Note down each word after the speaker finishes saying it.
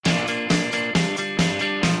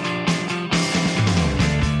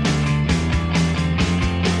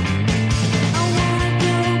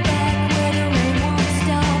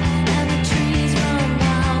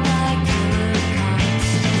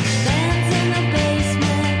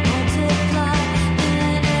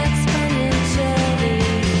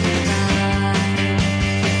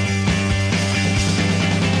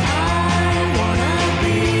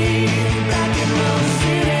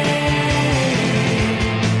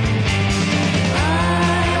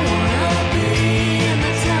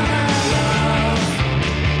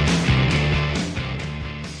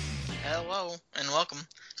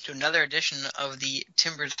edition of the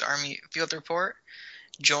Timbers Army Field Report,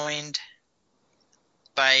 joined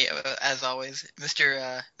by, as always,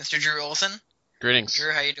 Mr. Drew Olson. Greetings.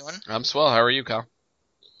 Drew, how you doing? I'm swell. How are you, Kyle?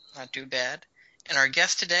 Not too bad. And our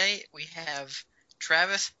guest today, we have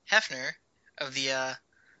Travis Hefner of the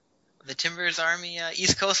Timbers Army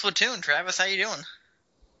East Coast Platoon. Travis, how you doing?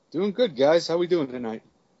 Doing good, guys. How we doing tonight?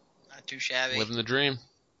 Not too shabby. Living the dream.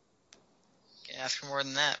 Can't ask for more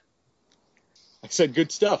than that. I said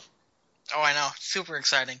good stuff. Oh, I know. Super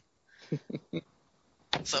exciting.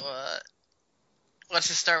 So, let's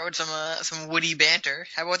just start with some witty banter.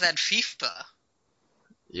 How about that FIFA?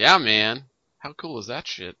 Yeah, man. How cool is that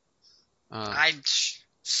shit?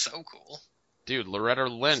 So cool. Dude, Loretta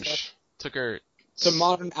Lynch took her... It's a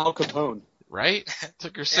modern Al Capone. Right?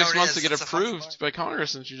 Took her 6 months to get approved by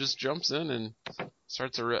Congress, and she just jumps in and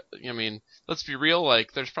starts I mean, let's be real,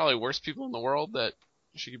 like, there's probably worse people in the world that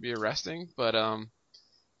she could be arresting, but,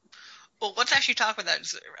 Well, let's actually talk about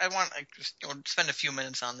that. I want to just spend a few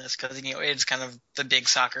minutes on this, because, it's kind of the big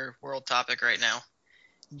soccer world topic right now.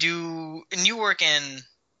 And you work in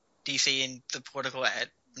D.C. in the political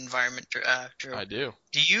environment, Drew. I do.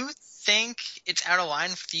 Do you think it's out of line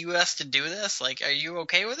for the U.S. to do this? Like, are you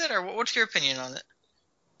okay with it, or what's your opinion on it?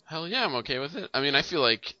 Hell yeah, I'm okay with it. I mean, I feel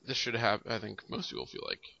like this should have, I think most people feel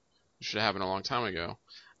like this should have happened a long time ago.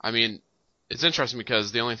 I mean, it's interesting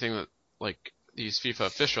because the only thing that, like, these FIFA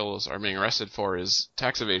officials are being arrested for is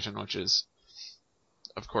tax evasion, which is,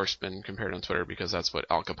 of course, been compared on Twitter because that's what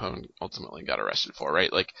Al Capone ultimately got arrested for,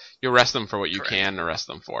 right? Like, you arrest them for what you Correct. can arrest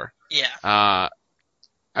them for. Yeah.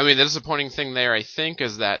 I mean, the disappointing thing there, I think,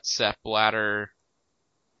 is that Sepp Blatter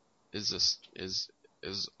is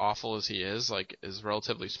as awful as he is, like, is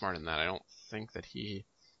relatively smart in that. I don't think that he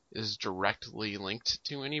is directly linked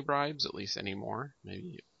to any bribes, at least anymore.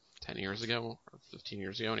 Maybe 10 years ago or 15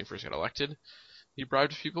 years ago when he first got elected, he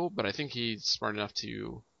bribed people, but I think he's smart enough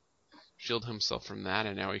to shield himself from that,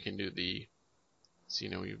 and now he can do the see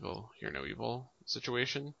no evil, hear no evil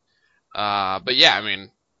situation. But yeah, I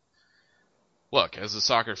mean, look, as a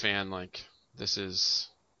soccer fan, like, this is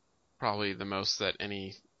probably the most that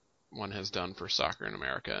anyone has done for soccer in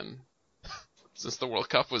America, and since the World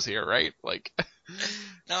Cup was here, right? Like,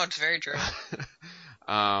 no, it's very true.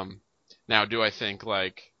 Now, do I think,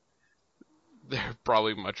 like, there are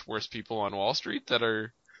probably much worse people on Wall Street that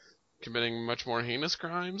are committing much more heinous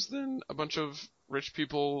crimes than a bunch of rich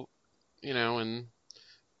people, in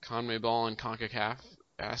CONMEBOL and CONCACAF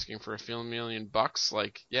asking for a few million bucks?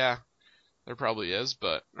 Like, yeah, there probably is,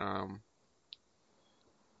 but,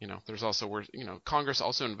 there's also worse, Congress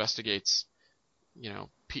also investigates,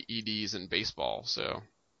 PEDs in baseball, so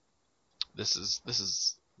this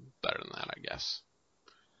is better than that, I guess.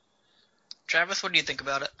 Travis, what do you think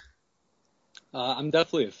about it? I'm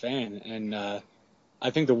definitely a fan, and I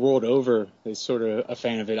think the world over is sort of a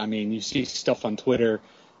fan of it. I mean, you see stuff on Twitter,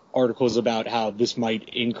 articles about how this might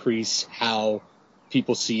increase how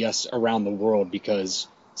people see us around the world because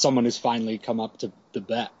someone has finally come up to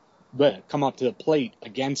the plate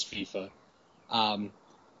against FIFA.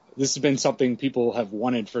 This has been something people have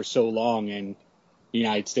wanted for so long, and the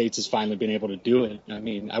United States has finally been able to do it. I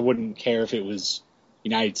mean, I wouldn't care if it was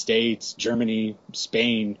United States, Germany,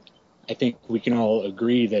 Spain. I think we can all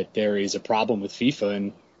agree that there is a problem with FIFA,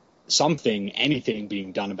 and anything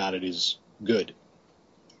being done about it is good.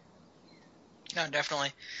 No,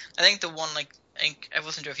 definitely. I think I've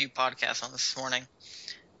listened to a few podcasts on this morning.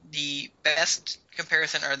 The best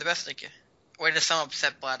comparison, or the best way to sum up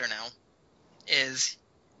Sepp Blatter now is,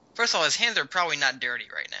 first of all, his hands are probably not dirty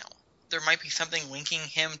right now. There might be something linking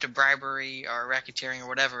him to bribery or racketeering or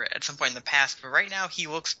whatever at some point in the past, but right now he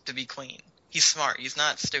looks to be clean. He's smart. He's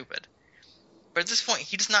not stupid. But at this point,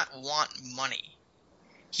 he does not want money.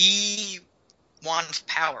 He wants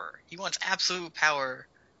power. He wants absolute power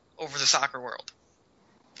over the soccer world.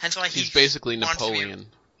 Hence why he's basically Napoleon.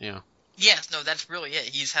 Yeah. Yes, no, that's really it.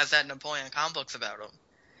 He has that Napoleon complex about him.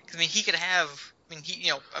 Because, he could have...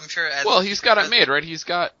 I'm sure... He's got it made, right? He's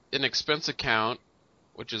got an expense account,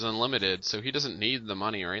 which is unlimited, so he doesn't need the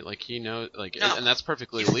money, right? Like, he knows... and that's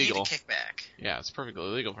perfectly legal. He doesn't need a kickback. Yeah, it's perfectly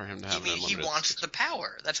legal for him to have an unlimited... He wants the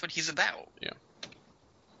power. That's what he's about. Yeah.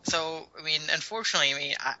 So,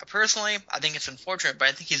 unfortunately, personally, I think it's unfortunate, but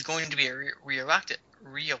I think he's going to be reelected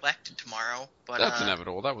tomorrow. But that's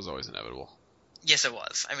inevitable. That was always inevitable. Yes, it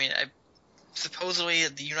was. Supposedly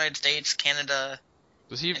the United States, Canada...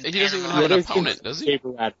 He doesn't even have an opponent, does he?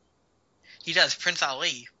 He does, Prince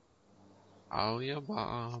Ali.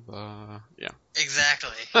 Alibaba. Yeah.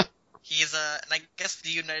 Exactly. He's and I guess the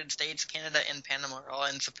United States, Canada, and Panama are all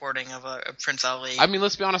in supporting of Prince Ali.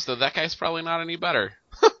 Let's be honest though, that guy's probably not any better.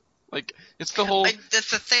 Like, it's the whole.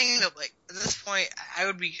 That's the thing that, like, at this point,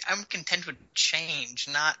 I'm content with change,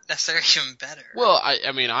 not necessarily even better. Well,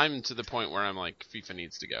 I mean, I'm to the point where I'm like, FIFA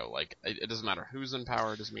needs to go. Like, it doesn't matter who's in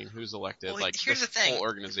power, it doesn't mean who's elected. Well, like, here's this the thing. whole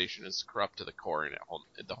organization is corrupt to the core, and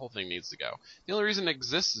the whole thing needs to go. The only reason it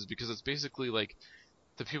exists is because it's basically like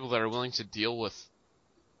the people that are willing to deal with,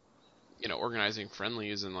 organizing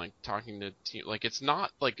friendlies and like talking to team. Like, it's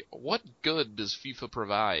not like, what good does FIFA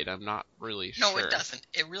provide? I'm not really sure. No, it doesn't.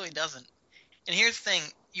 It really doesn't. And here's the thing: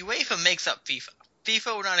 UEFA makes up FIFA.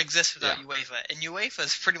 FIFA would not exist without UEFA, and UEFA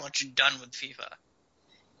is pretty much done with FIFA.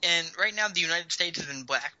 And right now, the United States has been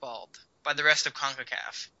blackballed by the rest of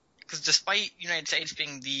CONCACAF. Because despite the United States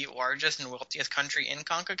being the largest and wealthiest country in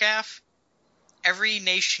CONCACAF, every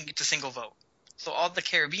nation gets a single vote. So all the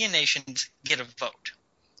Caribbean nations get a vote.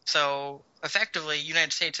 So effectively, the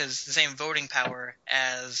United States has the same voting power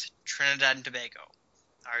as Trinidad and Tobago,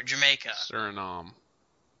 or Jamaica. Suriname.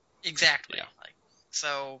 Exactly. Yeah.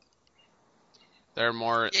 So there are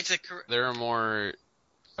more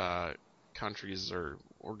countries or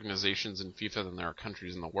organizations in FIFA than there are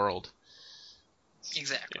countries in the world.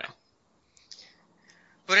 Exactly. Yeah.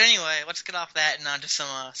 But anyway, let's get off that and on to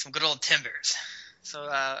some good old Timbers. So,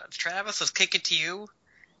 Travis, let's kick it to you.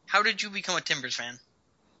 How did you become a Timbers fan?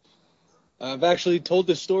 I've actually told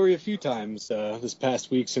this story a few times this past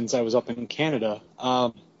week since I was up in Canada.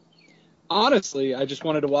 Honestly, I just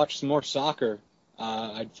wanted to watch some more soccer.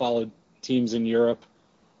 I'd followed teams in Europe,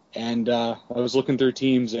 and I was looking through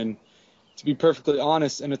teams, and to be perfectly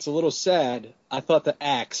honest, and it's a little sad, I thought the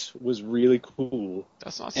Axe was really cool.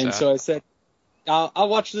 That's not sad. And so I said, I'll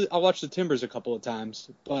watch the Timbers a couple of times,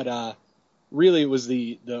 but really it was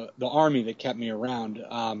the Army that kept me around.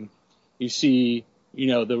 You see,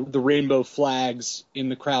 the rainbow flags in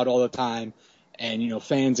the crowd all the time, and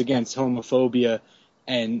fans against homophobia,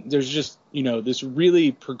 and there's just this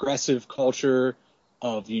really progressive culture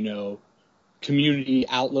of community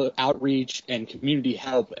outreach and community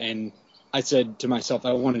help, and I said to myself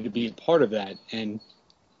I wanted to be a part of that, and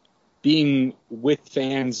being with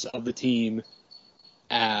fans of the team.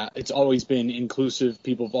 It's always been inclusive.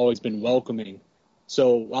 People have always been welcoming.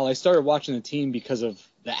 So while I started watching the team because of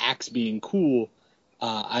the Axe being cool,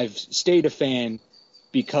 I've stayed a fan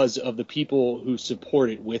because of the people who support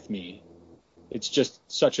it with me. It's just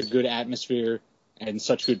such a good atmosphere and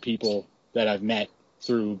such good people that I've met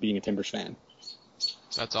through being a Timbers fan.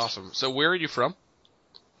 That's awesome. So where are you from?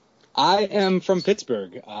 I am from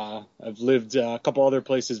Pittsburgh. I've lived a couple other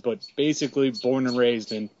places, but basically born and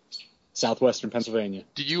raised in southwestern Pennsylvania.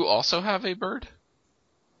 Do you also have a bird?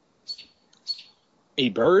 A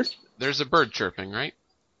bird? There's a bird chirping, right?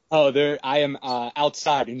 Oh, I am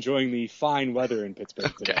outside enjoying the fine weather in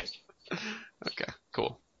Pittsburgh today. Okay,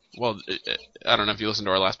 cool. Well, I don't know if you listened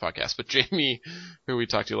to our last podcast, but Jamie, who we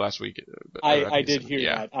talked to last week... I did hear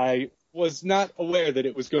that. I was not aware that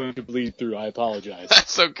it was going to bleed through. I apologize.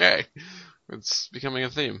 That's okay. It's becoming a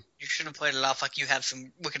theme. You should have played it off like you had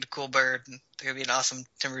some wicked cool bird, and there could be an awesome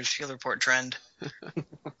Timbers Field Report trend.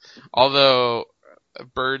 Although,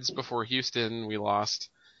 birds before Houston, we lost.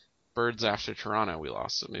 Birds after Toronto, we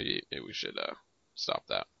lost. So maybe we should stop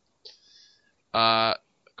that.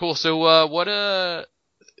 Cool. So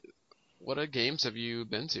what games have you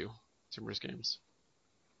been to? Timbers games.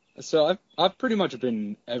 So I've pretty much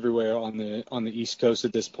been everywhere on the East Coast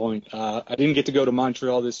at this point. I didn't get to go to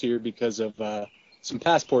Montreal this year because of some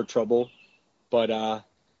passport trouble, but I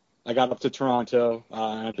got up to Toronto.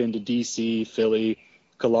 I've been to DC, Philly,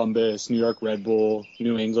 Columbus, New York Red Bull,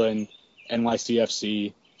 New England,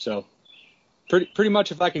 NYCFC. So pretty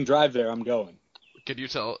much if I can drive there, I'm going. Could you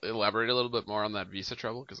elaborate a little bit more on that visa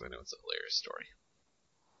trouble? Because I know it's a hilarious story.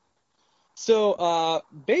 So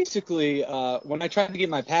basically, when I tried to get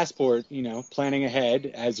my passport, planning ahead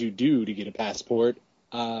as you do to get a passport,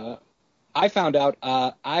 I found out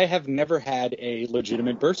I have never had a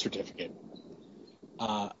legitimate birth certificate.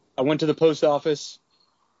 I went to the post office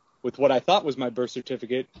with what I thought was my birth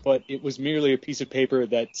certificate, but it was merely a piece of paper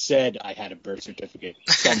that said I had a birth certificate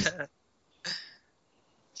somewhere.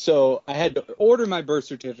 So I had to order my birth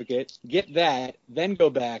certificate, get that, then go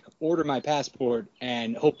back, order my passport,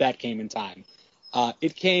 and hope that came in time.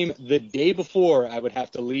 It came the day before I would have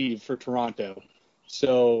to leave for Toronto.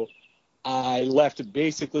 So I left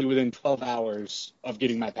basically within 12 hours of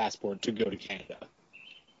getting my passport to go to Canada.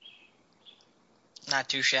 Not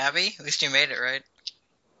too shabby. At least you made it, right?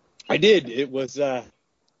 I did. It was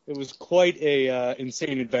quite a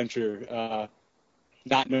insane adventure.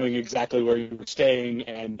 Not knowing exactly where you were staying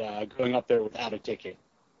and going up there without a ticket.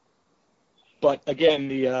 But again,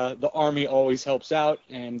 the Army always helps out,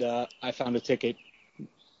 and I found a ticket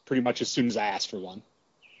pretty much as soon as I asked for one.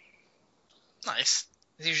 Nice.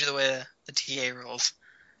 It's usually the way the TA rolls.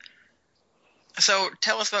 So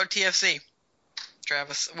tell us about TFC,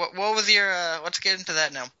 Travis. What was your? Let's get into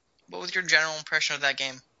that now. What was your general impression of that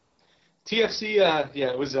game? TFC,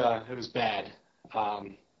 it was bad. I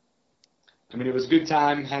mean, it was a good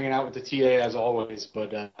time hanging out with the TA as always,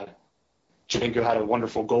 but Javinko had a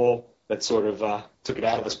wonderful goal that sort of took it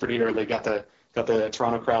out of us pretty early. Got the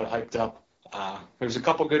Toronto crowd hyped up. There was a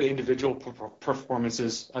couple good individual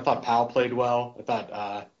performances. I thought Powell played well. I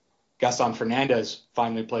thought Gaston Fernandez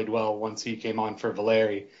finally played well once he came on for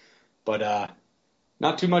Valeri, but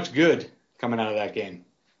not too much good coming out of that game.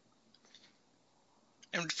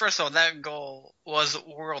 And first of all, that goal was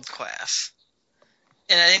world class.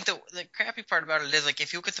 And I think the crappy part about it is, like,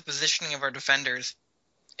 if you look at the positioning of our defenders,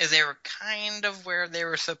 is they were kind of where they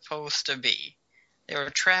were supposed to be. They were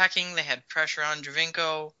tracking, they had pressure on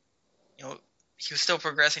Javinko. You know, he was still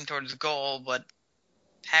progressing towards the goal, but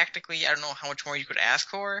tactically, I don't know how much more you could ask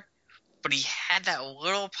for. But he had that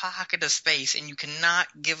little pocket of space, and you cannot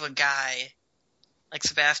give a guy like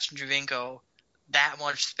Sebastian Javinko that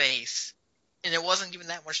much space. And it wasn't even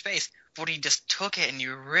that much space, but he just took it and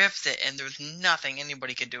you ripped it, and there's nothing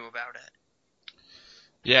anybody could do about it.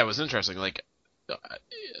 Yeah, it was interesting. Like,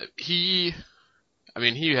 he had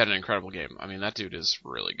an incredible game. I mean, that dude is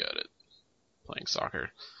really good at playing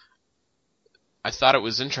soccer. I thought it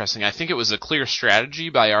was interesting. I think it was a clear strategy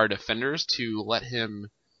by our defenders to let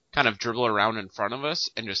him kind of dribble around in front of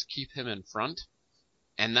us and just keep him in front.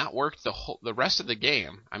 And that worked the rest of the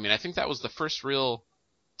game. I mean, I think that was the first real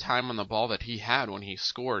time on the ball that he had when he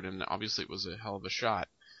scored, and obviously it was a hell of a shot.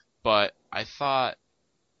 But I thought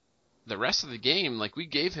the rest of the game, like, we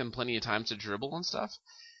gave him plenty of time to dribble and stuff,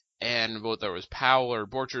 and whether it was Powell or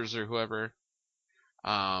Borchers or whoever,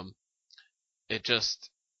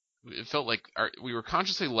 it felt like we were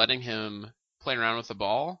consciously letting him play around with the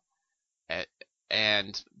ball,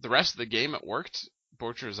 and the rest of the game it worked.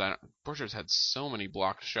 Borchers had so many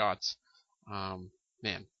blocked shots.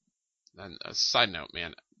 Man, and a side note,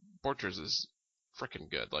 man, Borchers is freaking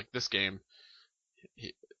good. Like, this game,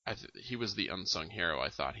 he was the unsung hero, I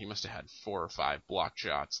thought. He must have had 4 or 5 blocked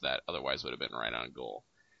shots that otherwise would have been right on goal.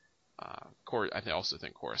 I also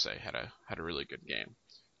think Coruscant had a really good game.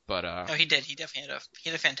 But no, he did. He definitely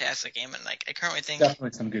had a fantastic game, and, like, I currently think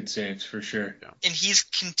definitely some good saves for sure. Yeah. And he's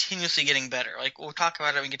continuously getting better. Like, we'll talk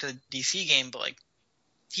about it when we get to the DC game, but, like,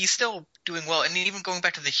 he's still doing well. And even going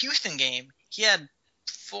back to the Houston game, he had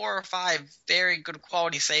 4 or 5 very good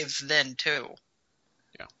quality saves then too.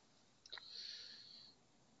 Yeah.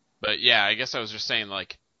 But yeah, I guess I was just saying,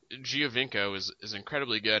 like, Giovinco is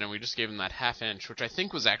incredibly good, and we just gave him that half inch, which I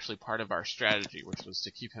think was actually part of our strategy, which was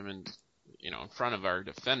to keep him in front of our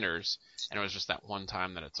defenders, and it was just that one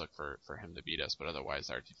time that it took for him to beat us. But otherwise,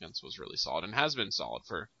 our defense was really solid and has been solid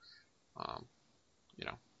for,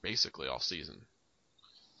 basically all season.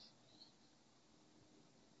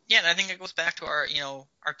 Yeah, and I think it goes back to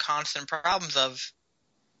our constant problems of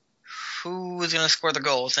who is going to score the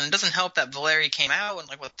goals. And it doesn't help that Valeri came out in,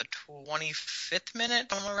 like, the 25th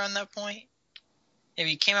minute, somewhere around that point. Maybe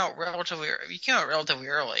he came out relatively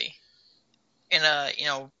early. And,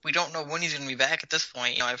 we don't know when he's going to be back at this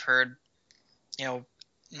point. I've heard,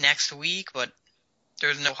 next week, but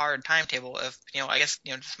there's no hard timetable. If, I guess,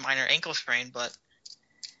 just minor ankle sprain, but,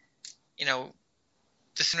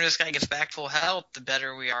 the sooner this guy gets back full health, the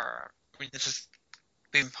better we are. I mean, we've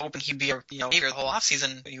been hoping he'd be here the whole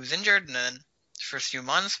offseason. He was injured, and then the first few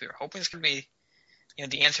months we were hoping this could be,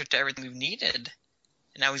 the answer to everything we've needed.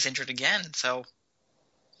 And now he's injured again, so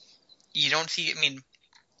you don't see. I mean,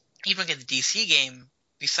 even at the DC game,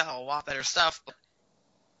 we saw a lot better stuff. But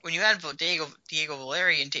when you add Diego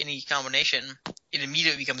Valeri into any combination, it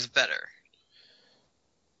immediately becomes better.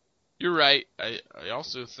 You're right. I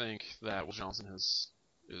also think that Will Johnson is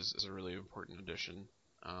a really important addition.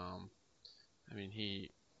 I mean,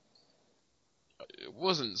 he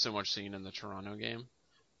wasn't so much seen in the Toronto game,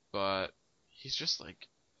 but he's just like,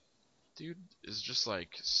 dude is just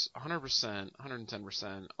like 100%,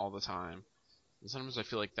 110% all the time. And sometimes I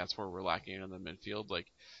feel like that's where we're lacking in the midfield. Like,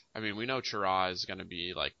 I mean, we know Chara is going to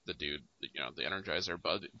be like the dude, the Energizer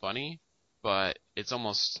bunny, but it's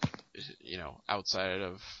almost, outside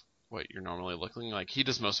of what you're normally looking like. He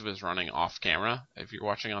does most of his running off camera if you're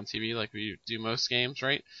watching on TV, like we do most games,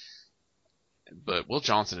 right? But Will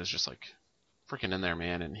Johnson is just like freaking in there,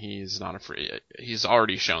 man, and he's not afraid. He's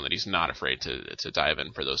already shown that he's not afraid to dive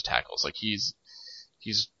in for those tackles. Like, he's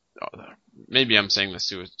maybe I'm saying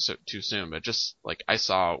this too soon, but just like I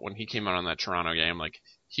saw when he came out on that Toronto game, like,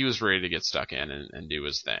 he was ready to get stuck in and do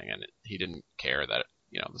his thing, and he didn't care that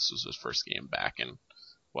this was his first game back in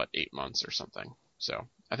 8 months or something. So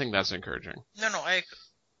I think that's encouraging. No, I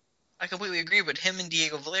completely agree, but him and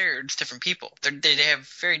Diego Valeri are just different people. They have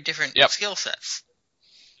very different skill sets.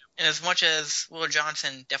 And as much as Will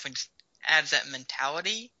Johnson definitely just adds that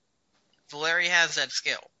mentality, Valeri has that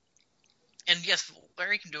skill. And yes,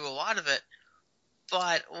 Valeri can do a lot of it,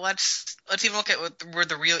 but let's even look at where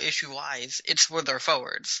the real issue lies. It's with our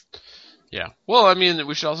forwards. Yeah. Well, I mean,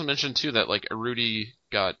 we should also mention too that like Urruti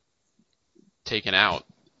got taken out.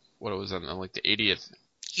 What was it, like the 80th?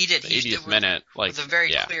 He did. The 80th minute. Like, with a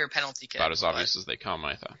very clear penalty kick. About as obvious as they come,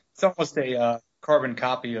 I thought. It's almost a carbon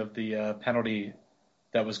copy of the penalty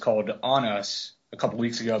that was called on us a couple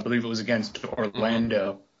weeks ago. I believe it was against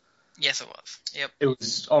Orlando. Mm-hmm. Yes, it was. Yep. It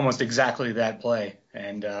was almost exactly that play,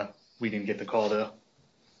 and we didn't get the call though.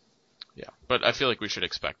 Yeah, but I feel like we should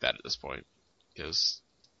expect that at this point because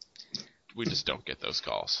we just don't get those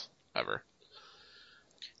calls ever.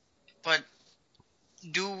 But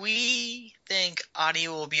do we think Adi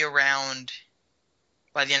will be around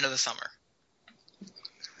by the end of the summer?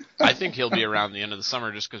 I think he'll be around the end of the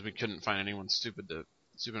summer just because we couldn't find anyone stupid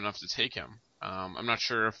enough to take him. I'm not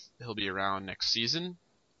sure if he'll be around next season,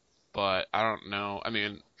 but I don't know. I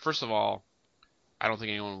mean, first of all, I don't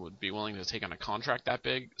think anyone would be willing to take on a contract that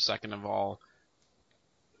big. Second of all,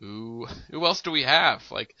 who else do we have?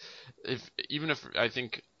 Like, even if I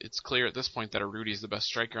think it's clear at this point that Urruti is the best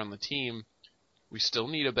striker on the team, we still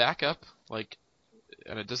need a backup. Like,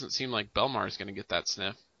 and it doesn't seem like Belmar is going to get that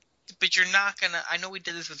sniff. But you're not gonna. I know we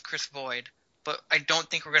did this with Chris Boyd, but I don't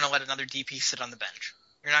think we're gonna let another DP sit on the bench.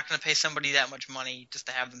 You're not gonna pay somebody that much money just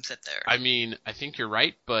to have them sit there. I mean, I think you're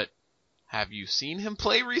right, but have you seen him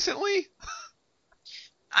play recently?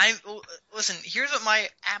 Listen. Here's what my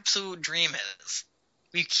absolute dream is.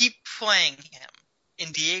 We keep playing him,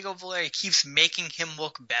 and Diego Valeri keeps making him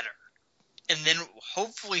look better, and then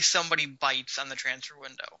hopefully somebody bites on the transfer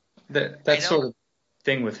window. That sort of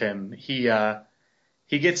thing with him, he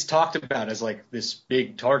gets talked about as like this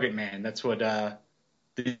big target man. That's what the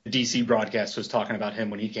DC broadcast was talking about him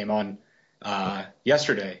when he came on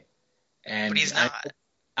yesterday. And but he's not.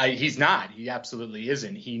 He's not. He absolutely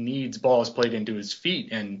isn't. He needs balls played into his feet,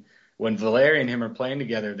 and when Valeri and him are playing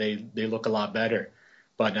together, they look a lot better.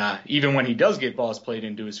 But even when he does get balls played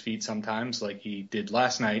into his feet sometimes, like he did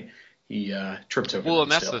last night, he trips over them. Well,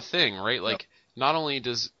 and that's still. the thing, right? Like, not only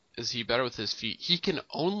is he better with his feet, he can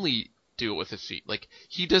only do it with his feet. Like,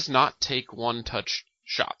 he does not take one-touch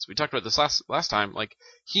shots. We talked about this last time. Like,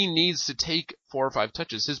 he needs to take 4 or 5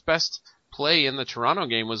 touches. His best play in the Toronto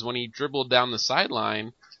game was when he dribbled down the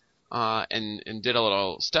sideline and did a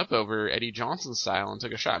little step over Eddie Johnson style and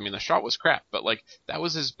took a shot. I mean, the shot was crap, but like that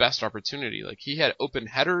was his best opportunity. Like, he had open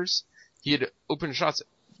headers, he had open shots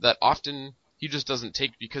that often he just doesn't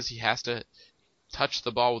take because he has to touch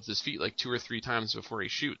the ball with his feet like 2 or 3 times before he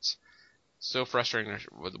shoots. So frustrating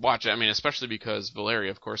to watch. I mean, especially because Valeri,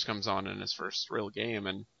 of course, comes on in his first real game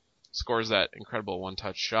and scores that incredible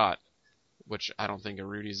one-touch shot, which I don't think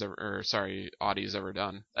Adi's ever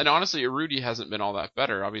done. And honestly, Urruti hasn't been all that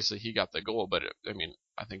better. Obviously, he got the goal, but I mean,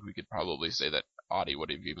 I think we could probably say that Adi would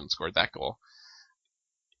have even scored that goal.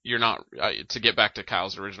 You're not, to get back to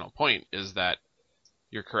Kyle's original point, is that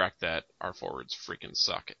you're correct that our forwards freaking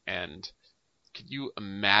suck. And could you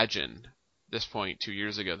imagine this point 2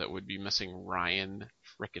 years ago that would be missing Ryan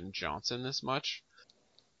frickin' Johnson this much?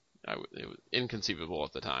 It was inconceivable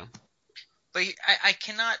at the time. But I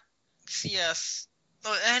cannot see us.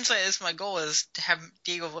 Well, essentially, that's my goal, is to have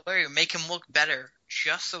Diego Valeri make him look better,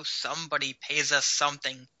 just so somebody pays us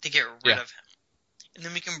something to get rid of him, and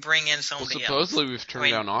then we can bring in somebody else. Supposedly we've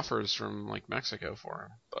turned down offers from like Mexico for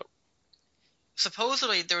him, but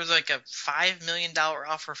supposedly there was like a $5 million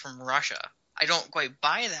offer from Russia. I don't quite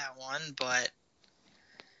buy that one, but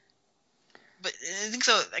I think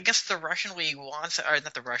so. I guess the Russian league wants, or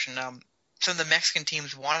not the Russian. Some of the Mexican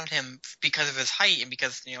teams wanted him because of his height and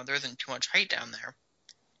because there isn't too much height down there.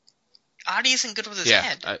 Adi isn't good with his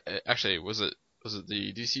head. Actually, was it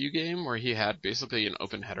the DCU game where he had basically an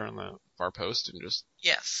open header on the far post and just?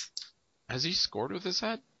 Yes. Has he scored with his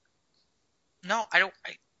head? No, I don't.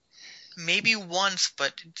 Maybe once,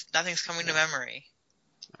 but nothing's coming to memory.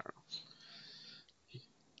 I don't know.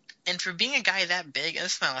 And for being a guy that big, and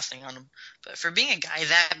this is my last thing on him, but for being a guy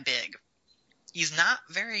that big, he's not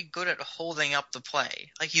very good at holding up the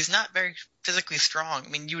play. Like, he's not very physically strong. I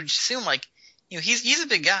mean, you would assume, like, he's a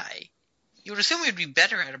big guy. You would assume he'd be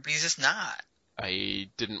better at it, but he's just not. I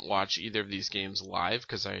didn't watch either of these games live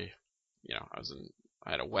because I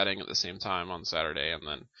had a wedding at the same time on Saturday, and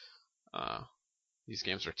then these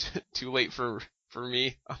games are too late for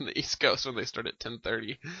me on the East Coast when they start at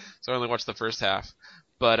 10:30, so I only watched the first half.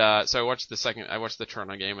 But so I watched the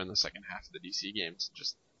Toronto game and the second half of the DC games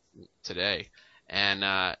just today,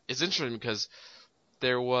 and it's interesting because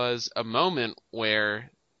there was a moment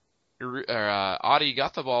where Audi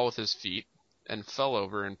got the ball with his feet and fell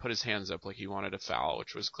over and put his hands up like he wanted a foul,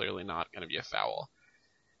 which was clearly not going to be a foul.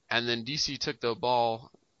 And then DC took the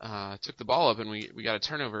ball up, and we got a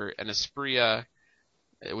turnover. And Asprilla,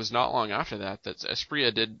 it was not long after that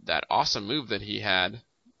Asprilla did that awesome move that he had,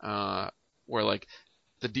 where like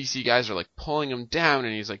the DC guys are like pulling him down,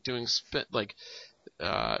 and he's like doing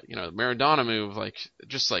Maradona move, like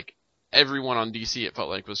just like everyone on DC, it felt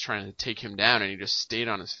like, was trying to take him down, and he just stayed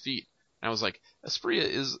on his feet. And I was like, Asprilla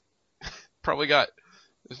is probably got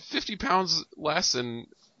 50 pounds less and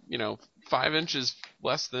 5 inches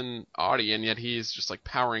less than Audi, and yet he's just like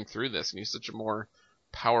powering through this, and he's such a more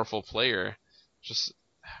powerful player. Just,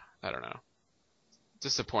 I don't know,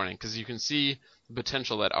 disappointing, because you can see the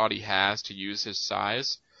potential that Audi has to use his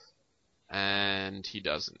size, and he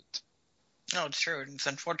doesn't. No, it's true. It's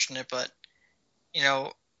unfortunate, but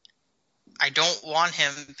I don't want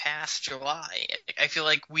him past July. I feel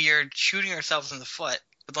like we are shooting ourselves in the foot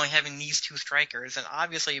with only having these two strikers, and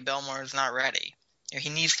obviously Belmar is not ready. He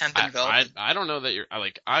needs time to develop. I don't know that you're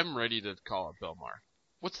like. I'm ready to call it Belmar.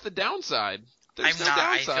 What's the downside? There's I'm no not.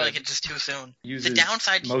 downside. I feel like it's just too soon. Uses the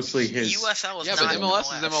downside, mostly his USL is yeah, not but MLS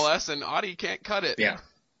MLS. is MLS, and Audi can't cut it. Yeah.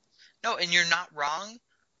 No, and you're not wrong,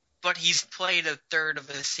 but he's played a third of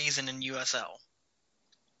his season in USL.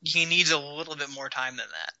 He needs a little bit more time than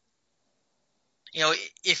that.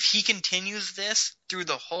 If he continues this through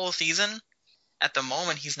the whole season, at the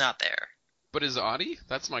moment he's not there. But is Audi?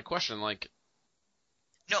 That's my question. Like,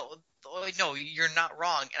 no, you're not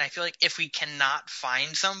wrong. And I feel like if we cannot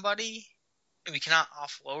find somebody, we cannot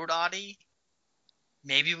offload Audi,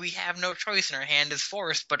 maybe we have no choice and our hand is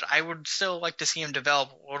forced. But I would still like to see him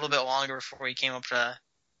develop a little bit longer before he came up to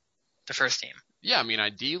the first team. Yeah, I mean,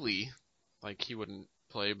 ideally, like, he wouldn't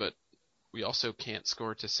play, but we also can't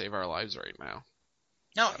score to save our lives right now.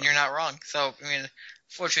 No, you're not wrong. So, I mean,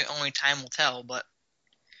 fortunately, only time will tell. But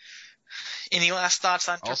any last thoughts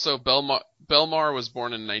on? Also, Belmar was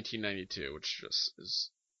born in 1992, which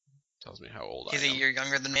just tells me how old I am. He's a year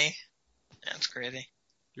younger than me. Yeah, that's crazy.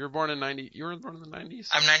 You were born in 90. You were born in the 90s.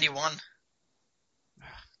 I'm 91.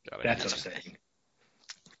 That's upsetting.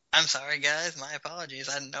 I'm sorry, guys. My apologies.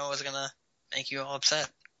 I didn't know I was gonna make you all upset.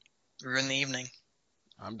 Ruin the evening.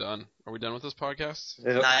 I'm done. Are we done with this podcast?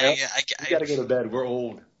 I gotta go to bed. We're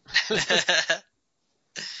old.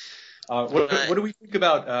 What do we think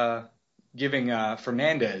about giving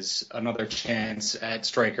Fernandez another chance at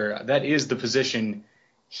striker? That is the position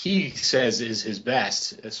he says is his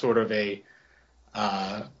best. It's sort of a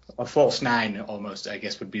false nine, almost, I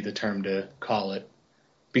guess would be the term to call it,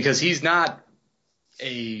 because he's not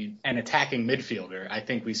an attacking midfielder. I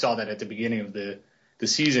think we saw that at the beginning of the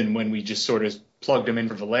season when we just sort of plugged him in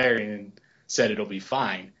for Valerian and said it'll be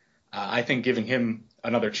fine. I think giving him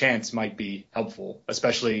another chance might be helpful,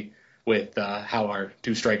 especially with how our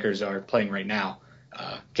two strikers are playing right now.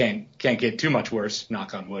 Can't get too much worse,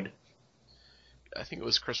 knock on wood. I think it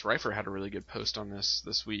was Chris Reifer had a really good post on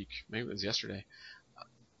this week, maybe it was yesterday,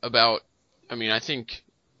 about, I think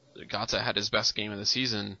Gata had his best game of the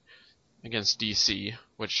season against DC,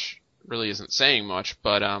 which really isn't saying much,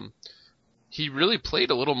 but he really played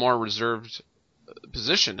a little more reserved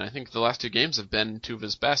position. I think the last two games have been two of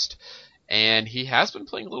his best, and he has been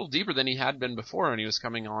playing a little deeper than he had been before when he was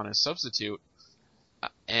coming on as substitute,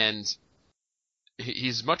 and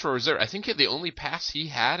he's much more reserved. I think the only pass he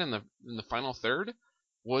had in the final third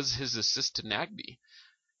was his assist to Nagbe.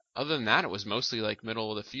 Other than that, it was mostly like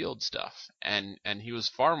middle of the field stuff, and he was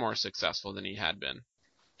far more successful than he had been.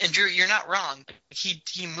 And Drew, you're not wrong. He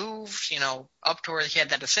moved, up to where he had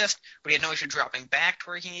that assist, but he had no issue dropping back to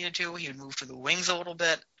where he needed to. He would move to the wings a little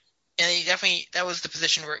bit, and that was the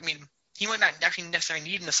position where, he might not actually necessarily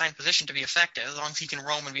need an assigned position to be effective, as long as he can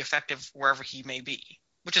roam and be effective wherever he may be,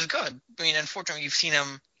 which is good. Unfortunately, you've seen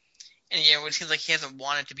him, and it seems like he hasn't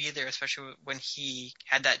wanted to be there, especially when he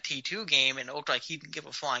had that T2 game, and it looked like he didn't give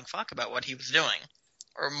a flying fuck about what he was doing,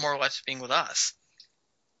 or more or less being with us.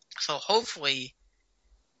 So hopefully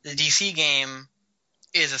the DC game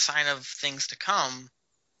is a sign of things to come,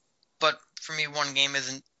 but for me, one game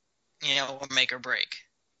isn't, a make or break.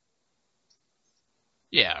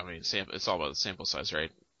 Yeah, it's all about the sample size,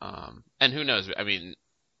 right? And who knows?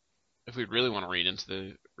 If we really want to read into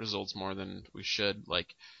the results more than we should,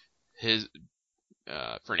 like his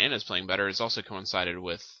Fernandez playing better has also coincided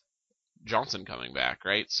with Johnson coming back,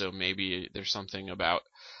 right? So maybe there's something about.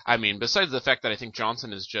 Besides the fact that I think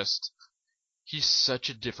Johnson is just. he's such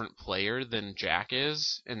a different player than Jack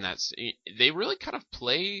is, and they really kind of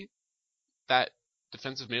play that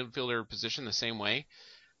defensive midfielder position the same way.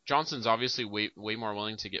 Johnson's obviously way more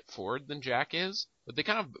willing to get forward than Jack is, but they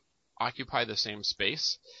kind of occupy the same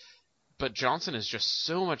space. But Johnson is just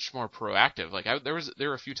so much more proactive. Like there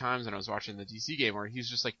were a few times when I was watching the DC game where he's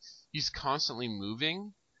just like he's constantly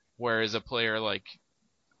moving, whereas a player like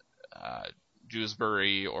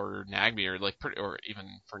Dewsbury or Nagby or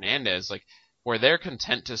even Fernandez, like where they're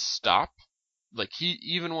content to stop, like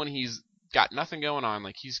even when he's got nothing going on,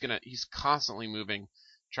 like he's constantly moving,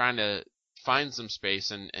 trying to find some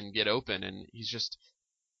space and get open, and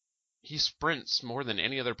he sprints more than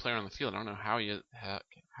any other player on the field. I don't know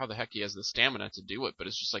how the heck he has the stamina to do it, but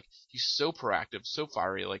it's just like he's so proactive, so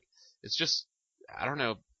fiery. Like it's just, I don't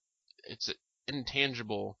know, it's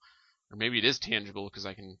intangible, or maybe it is tangible because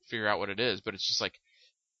I can figure out what it is, but it's just like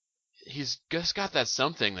he's just got that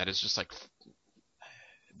something that is just like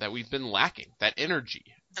that we've been lacking, that energy.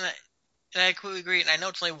 And I completely agree. And I know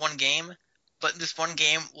it's only one game, but this one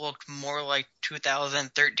game looked more like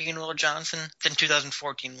 2013 Will Johnson than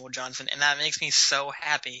 2014 Will Johnson, and that makes me so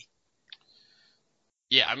happy.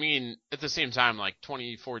 Yeah, I mean, at the same time, like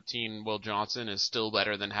 2014 Will Johnson is still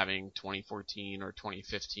better than having 2014 or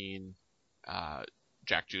 2015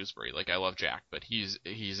 Jack Dewsbury. Like I love Jack, but he's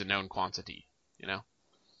a known quantity, you know.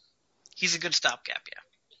 He's a good stopgap, yeah.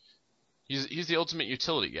 He's the ultimate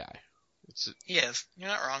utility guy. He is. You're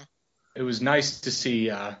not wrong. It was nice to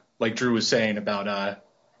see, like Drew was saying about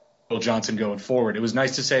Will Johnson going forward. It was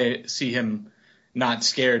nice to see him not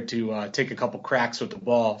scared to take a couple cracks with the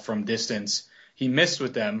ball from distance. He missed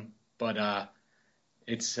with them, but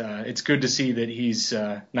it's good to see that he's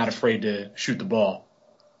not afraid to shoot the ball.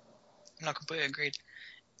 No, completely agreed.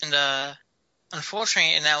 And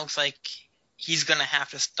unfortunately, it now looks like he's going to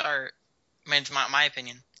have to start. I mean, it's my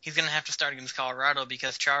opinion. He's going to have to start against Colorado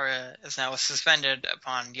because Chara is now suspended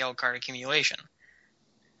upon yellow card accumulation.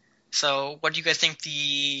 So what do you guys think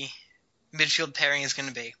the midfield pairing is going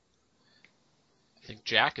to be? I think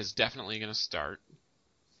Jack is definitely going to start.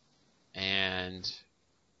 And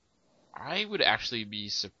I would actually be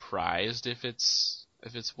surprised if it's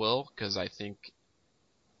Will, because I think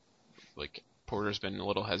like Porter's been a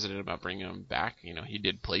little hesitant about bringing him back. You know, he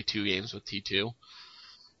did play 2 games with T2.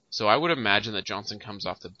 So I would imagine that Johnson comes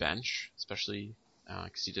off the bench, especially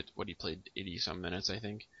because he played 80-some minutes, I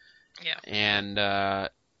think. Yeah. And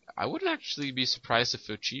I wouldn't actually be surprised if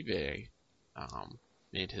Ochibe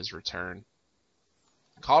made his return.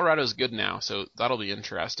 Colorado's good now, so that'll be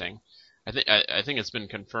interesting. I think it's been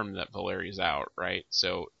confirmed that Valeri's out, right?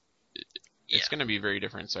 So it's going to be very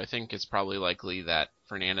different. So I think it's probably likely that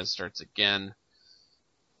Fernandez starts again.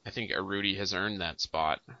 I think Arudi has earned that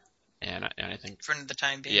spot. And I think for the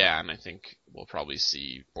time being. Yeah, and I think we'll probably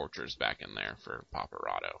see Borchers back in there for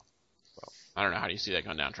Paparazzo. So, I don't know. How do you see that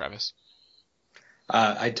going down, Travis?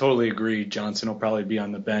 I totally agree. Johnson will probably be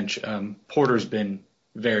on the bench. Porter's been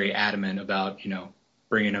very adamant about,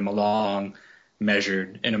 bringing him along in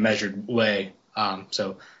a measured way.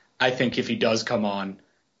 So I think if he does come on,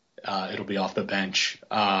 it'll be off the bench.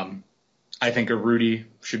 I think Arudi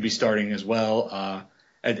should be starting as well.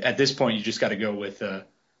 At this point, you just got to go with a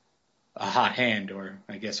hot hand, or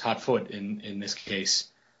I guess hot foot in this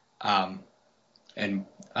case. And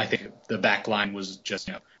I think the back line was just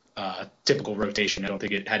typical rotation. I don't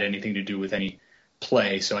think it had anything to do with any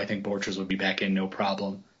play, so I think Borchers would be back in no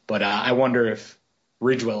problem. But I wonder if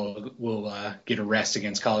Ridgewell will get a rest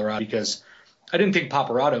against Colorado, because I didn't think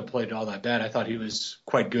Paparazzo played all that bad. I thought he was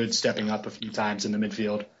quite good, stepping up a few times in the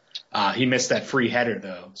midfield. He missed that free header,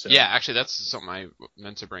 though. So. Yeah, actually, that's something I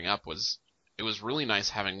meant to bring up. It was really nice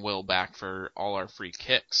having Will back for all our free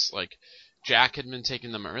kicks. Like, Jack had been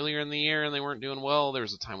taking them earlier in the year and they weren't doing well. There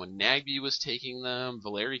was a time when Nagby was taking them.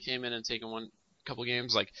 Valeri came in and taken couple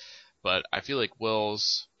games. But I feel like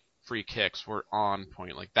Will's free kicks were on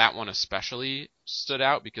point. Like, that one especially stood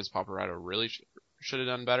out because Paparazzo really should have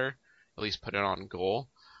done better. At least put it on goal.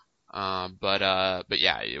 But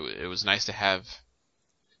yeah, it was nice to have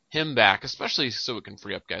him back, especially so it can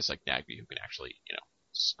free up guys like Nagby who can actually,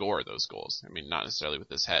 score those goals. I mean, not necessarily with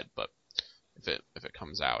his head, but if it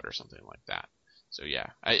comes out or something like that. So yeah,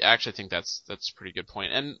 I actually think that's a pretty good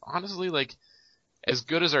point. And honestly, like, as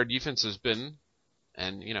good as our defense has been,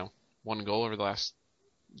 and 1 goal over the last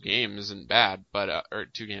game isn't bad, but or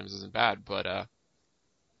 2 games isn't bad, but I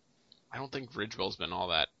don't think Ridgewell's been all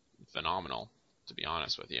that phenomenal, to be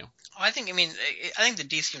honest with you. I think the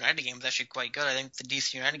DC United game was actually quite good. I think the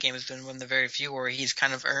DC United game has been one of the very few where he's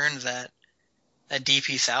kind of earned that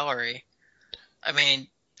DP salary. I mean,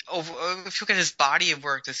 if you look at his body of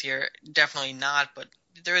work this year, definitely not, but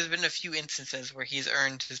there has been a few instances where he's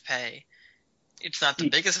earned his pay. It's not the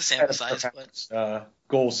biggest of sample size, but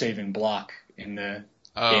goal-saving block in the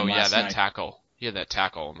Oh game yeah, last that night. tackle. He had that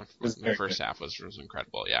tackle in Was the very first good. half was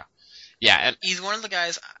incredible. Yeah, yeah, and he's one of the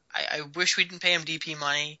guys. I wish we didn't pay him DP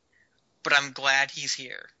money, but I'm glad he's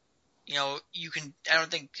here. You know, I don't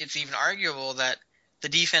think it's even arguable that the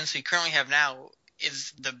defense we currently have now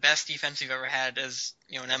is the best defense we've ever had as,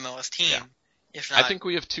 you know, an MLS team. Yeah. If not, I think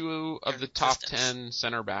we have two of the top existence. 10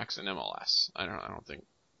 center backs in MLS. I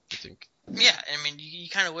think. Yeah, I mean, you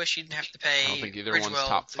kind of wish you didn't have to pay. I don't think either Bridgewell one's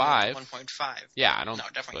top the 5. 1.5. Yeah, I don't. No,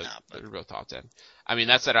 definitely not. But they're both top 10. I mean,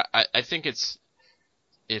 that's it. I think it's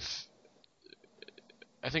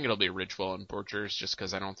I think it'll be Ridgewell and Borchers, just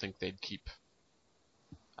because I don't think they'd keep.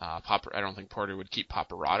 I don't think Porter would keep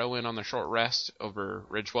Paparazzo in on the short rest over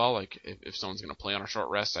Ridgewell. Like, if someone's going to play on a short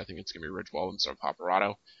rest, I think it's going to be Ridgewell instead of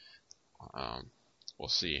Paparazzo. We'll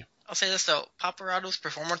see. I'll say this though, Paparazzo's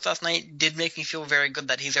performance last night did make me feel very good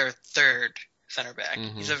that he's our third center back.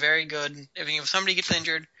 Mhm. He's a very good. I mean, if somebody gets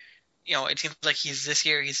injured, you know, it seems like this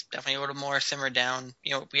year he's definitely a little more simmered down.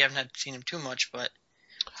 You know, we haven't seen him too much, but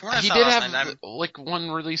from what I He saw did last have night, like one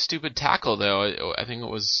really stupid tackle though. I think it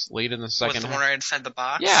was late in the was second the half. one right inside the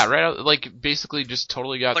box. Yeah, right out, like basically just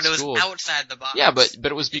totally got But it was schooled. outside the box. Yeah, but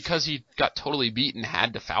it was because he got totally beat and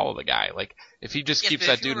had to foul the guy. Like, if he just Yes, keeps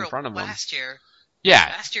but that if you dude in were front of him. Last year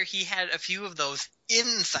Yeah. he had a few of those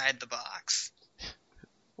inside the box,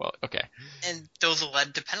 Well, okay. and those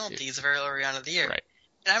led to penalties very early on in the year. Right.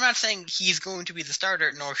 And I'm not saying he's going to be the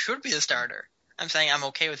starter, nor should be the starter. I'm saying I'm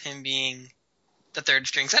okay with him being the third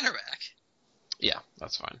string center back. Yeah,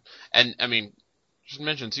 that's fine. And, I mean, just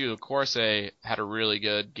mention too, Corsi had a really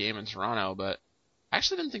good game in Toronto, but I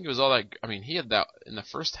actually didn't think it was all that. I mean, he had that in the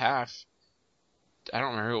first half. I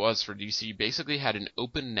don't remember who it was for DC. Basically had an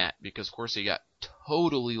open net because Corsi got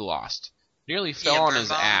totally lost. Nearly fell on his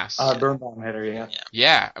Birnbaum. ass. Birnbaum hitter, yeah.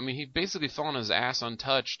 Yeah, I mean, he basically fell on his ass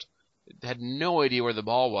untouched. Had no idea where the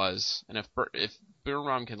ball was, and if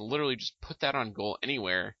Birnbaum can literally just put that on goal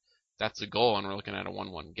anywhere, that's a goal, and we're looking at a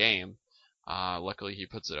 1-1 game. Luckily, he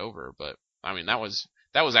puts it over, but I mean, that was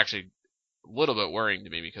actually a little bit worrying to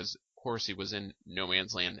me because Corsi was in no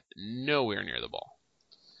man's land, nowhere near the ball.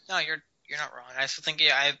 No, you're not wrong. I still think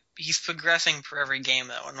he's progressing for every game,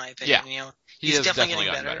 though, in my opinion. Yeah. You know, He he's has definitely definitely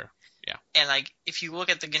getting gotten better. Yeah. And like, if you look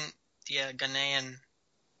at the Ghanaian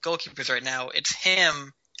goalkeepers right now, it's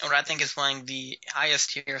him, and what I think is playing the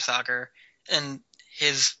highest tier soccer, and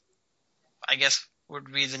his, I guess,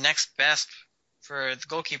 would be the next best for the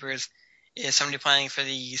goalkeepers is somebody playing for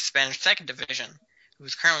the Spanish second division,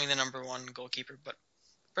 who's currently the number one goalkeeper. But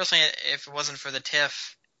personally, if it wasn't for the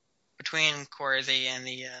tiff between Corsi and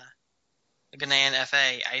the Ghanaian FA,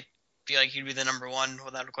 I feel like he'd be the number one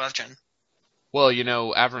without a question. Well, you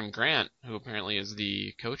know, Avram Grant, who apparently is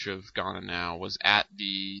the coach of Ghana now, was at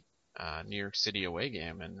the New York City away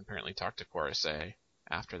game and apparently talked to Corsi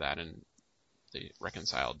after that, and they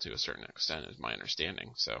reconciled to a certain extent, is my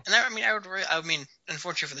understanding. So. And I mean,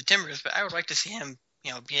 unfortunately for the Timbers, but I would like to see him,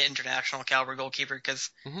 you know, be an international caliber goalkeeper because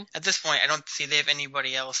at this point, I don't see they have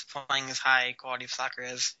anybody else playing as high quality of soccer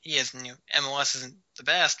as he is. And, you know, MLS isn't the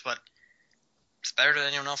best, but it's better than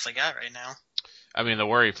anyone else they got right now. I mean, the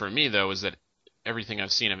worry for me though is that everything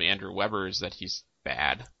I've seen of Andrew Webber is that he's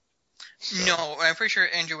bad. So. No, I'm pretty sure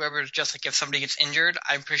Andrew Webber is just like if somebody gets injured,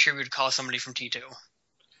 I'm pretty sure we would call somebody from T2.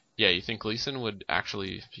 Yeah, you think Gleason would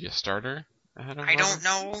actually be a starter ahead of I Webber? don't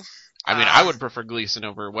know. I mean, I would prefer Gleason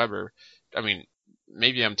over Webber. I mean,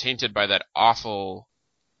 maybe I'm tainted by that awful,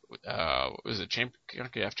 what was it,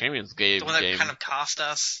 Champions League the one that game. kind of cost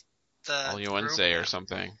us the Wednesday or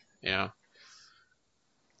something. Yeah.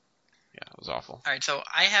 Yeah, it was awful. All right, so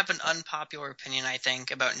I have an unpopular opinion, I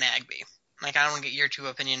think, about Nagbe. Like, I don't want to get your two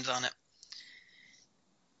opinions on it.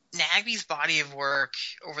 Nagbe's body of work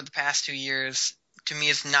over the past 2 years, to me,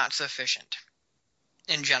 is not sufficient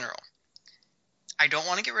in general. I don't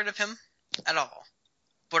want to get rid of him at all,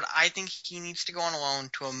 but I think he needs to go on loan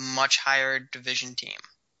to a much higher division team.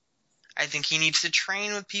 I think he needs to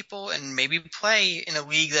train with people and maybe play in a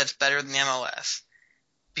league that's better than the MLS.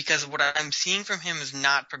 Because what I'm seeing from him is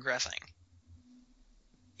not progressing.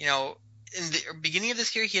 You know, in the beginning of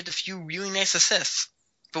this year, he had a few really nice assists,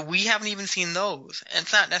 but we haven't even seen those. And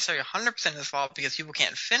it's not necessarily 100% his fault because people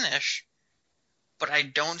can't finish, but I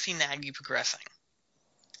don't see Nagy progressing.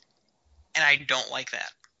 And I don't like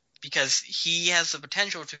that because he has the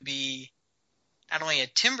potential to be not only a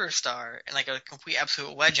Timber star and like a complete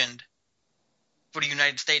absolute legend, but a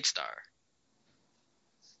United States star.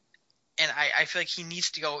 And I feel like he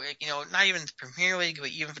needs to go, you know, not even the Premier League,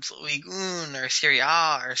 but even if it's Ligue 1 or Serie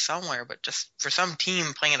A or somewhere, but just for some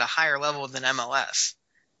team playing at a higher level than MLS.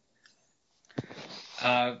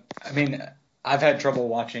 I mean, I've had trouble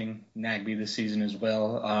watching Nagby this season as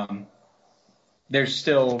well. There's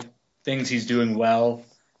still things he's doing well.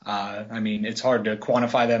 I mean, it's hard to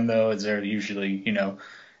quantify them, though, as they're usually,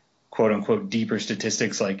 quote unquote, deeper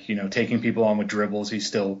statistics like, taking people on with dribbles. He's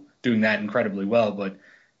still doing that incredibly well, but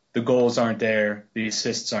the goals aren't there. The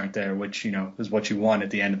assists aren't there, which, is what you want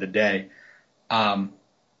at the end of the day. I'm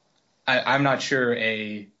not sure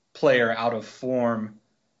a player out of form,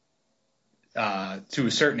 to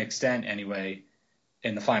a certain extent anyway,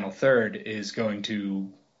 in the final third is going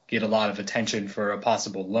to get a lot of attention for a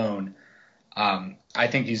possible loan. I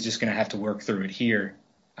think he's just going to have to work through it here.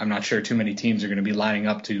 I'm not sure too many teams are going to be lining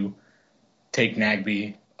up to take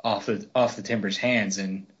Nagby off the Timbers' hands,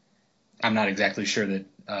 and I'm not exactly sure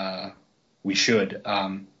that we should.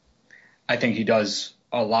 I think he does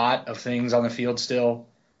a lot of things on the field still.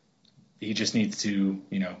 He just needs to,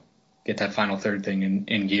 get that final third thing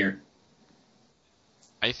in gear.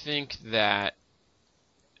 I think that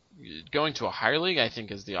going to a higher league, I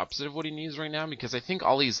think, is the opposite of what he needs right now, because I think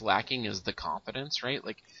all he's lacking is the confidence, right?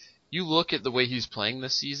 Like, you look at the way he's playing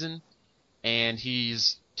this season, and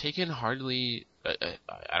he's taken hardly,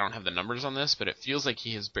 I don't have the numbers on this, but it feels like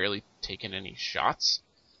he has barely taken any shots.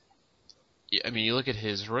 I mean, you look at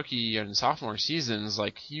his rookie and sophomore seasons,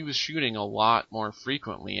 like, he was shooting a lot more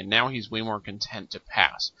frequently, and now he's way more content to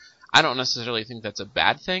pass. I don't necessarily think that's a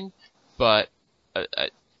bad thing, but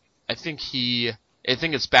I think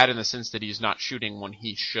it's bad in the sense that he's not shooting when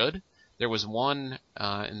he should. There was one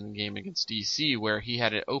in the game against DC where he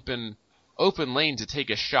had an open lane to take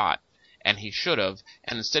a shot, and he should have,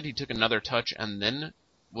 and instead he took another touch and then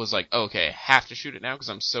was like, oh, okay, I have to shoot it now because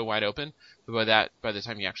I'm so wide open. But by the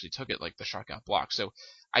time he actually took it, like, the shot got blocked. So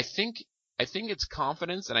I think it's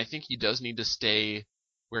confidence, and I think he does need to stay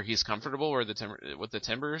where he's comfortable, with the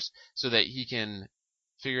Timbers, so that he can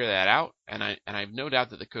figure that out. And I have no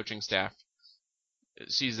doubt that the coaching staff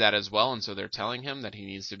sees that as well, and so they're telling him that he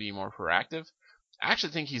needs to be more proactive. I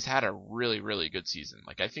actually think he's had a really, really good season.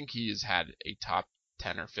 Like, I think he has had a top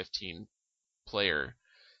 10 or 15 player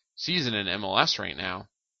season in MLS right now.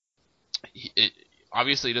 It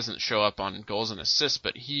obviously doesn't show up on goals and assists,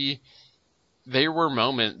 but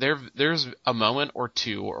there's a moment or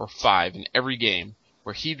two or five in every game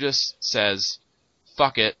where he just says,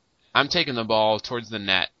 fuck it, I'm taking the ball towards the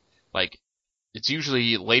net. Like, it's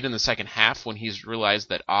usually late in the second half when he's realized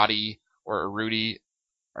that Adi or Rudy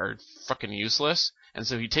are fucking useless, and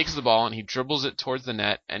so he takes the ball and he dribbles it towards the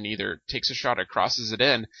net and either takes a shot or crosses it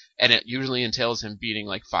in, and it usually entails him beating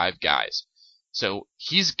like 5 guys. So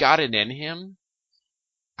he's got it in him.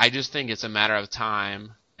 I just think it's a matter of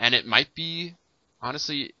time, and it might be,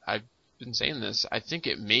 honestly, I've been saying this, I think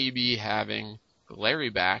it may be having Larry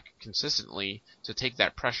back consistently to take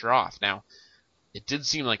that pressure off. Now, it did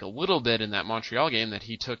seem like a little bit in that Montreal game that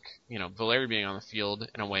he took, Valeri being on the field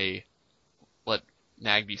in a way, let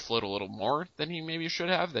Nagby float a little more than he maybe should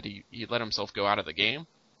have, that he let himself go out of the game.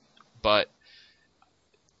 But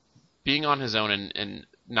being on his own and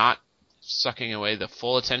not sucking away the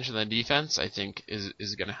full attention of the defense, I think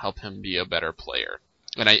is going to help him be a better player.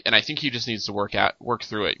 And I think he just needs to work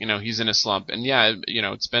through it. He's in a slump, and yeah,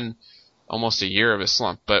 it's been almost a year of a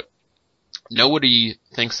slump, but nobody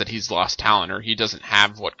thinks that he's lost talent or he doesn't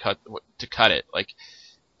have what to cut it. Like,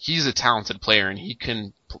 he's a talented player, and he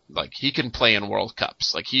can play in World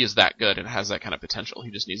Cups. Like, he is that good and has that kind of potential.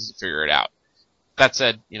 He just needs to figure it out. That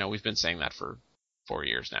said, we've been saying that for 4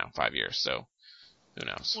 years now, 5 years, so who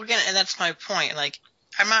knows? Well, again, and that's my point. Like,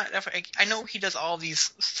 I know he does all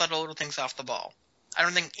these subtle little things off the ball. I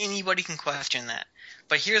don't think anybody can question that.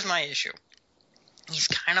 But here's my issue. He's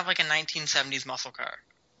kind of like a 1970s muscle car.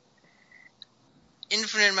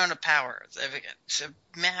 Infinite amount of power. It's a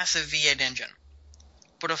massive V8 engine.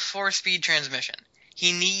 But a 4-speed transmission.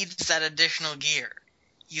 He needs that additional gear.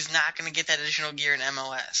 He's not going to get that additional gear in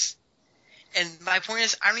MLS. And my point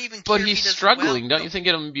is, I don't even care. But he's struggling. Don't you think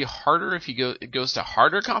it'll be harder if he goes to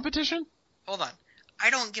harder competition? Hold on.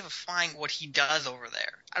 I don't give a flying what he does over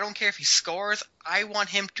there. I don't care if he scores. I want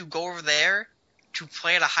him to go over there to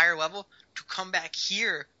play at a higher level, to come back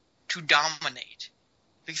here to dominate,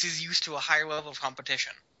 because he's used to a higher level of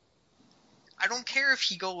competition. I don't care if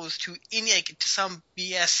he goes to to some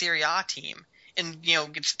BS Serie A team and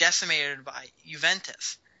gets decimated by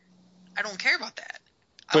Juventus. I don't care about that.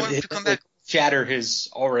 I want him to come back. Shatter his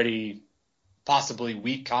already possibly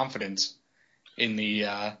weak confidence in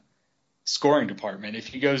the scoring department. If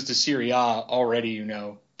he goes to Serie A already,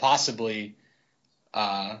 possibly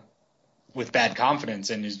with bad confidence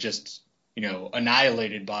and is just,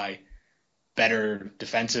 annihilated by better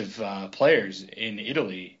defensive players in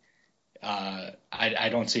Italy, I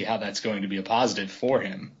don't see how that's going to be a positive for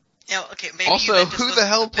him. Yeah, okay, maybe Also, Juventus who the wasn't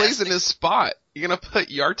hell best plays in his spot? You gonna put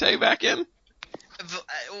Yarte back in?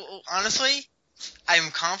 Honestly,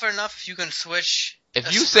 I'm confident enough if you can switch.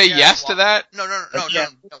 If you say yes to that, No,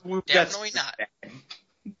 definitely not. Bad.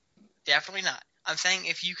 Definitely not. I'm saying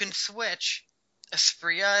if you can switch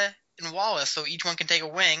Asprilla and Wallace so each one can take a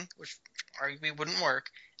wing, which arguably wouldn't work,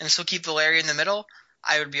 and still keep Valeri in the middle,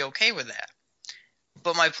 I would be okay with that.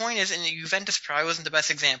 But my point is, and Juventus probably wasn't the best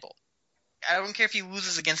example. I don't care if he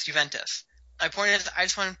loses against Juventus. My point is, I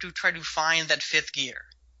just want him to try to find that fifth gear.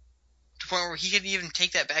 To the point where he could even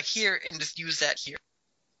take that back here and just use that here.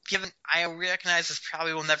 Given, I recognize this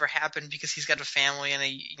probably will never happen because he's got a family and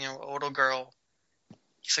a little girl.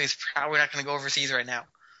 So he's probably not going to go overseas right now.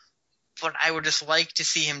 But I would just like to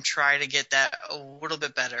see him try to get that a little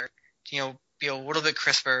bit better. Be a little bit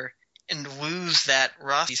crisper and lose that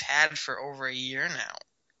rust he's had for over a year now.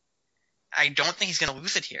 I don't think he's going to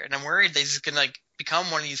lose it here. And I'm worried that he's going to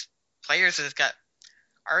become one of these players that's got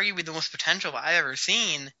arguably the most potential I've ever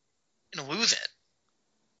seen and lose it.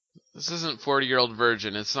 this isn't 40-year-old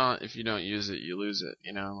virgin. It's not if you don't use it, you lose it.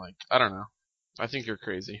 I don't know. I think you're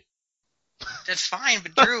crazy. That's fine,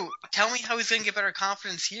 but Drew, tell me how he's going to get better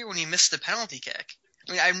confidence here when he missed the penalty kick.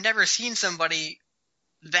 I mean, I've never seen somebody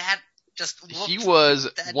that just looked He was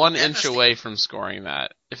that 1 inch devastated. away from scoring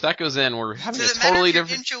that. If that goes in, we're having a Does it matter totally if you're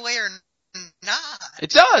different. an inch away or not? It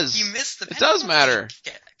does. He missed the It penalty does matter.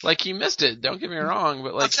 kick. He missed it. Don't get me wrong,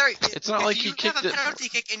 but I'm sorry. it's not like he If kicked you it. have a penalty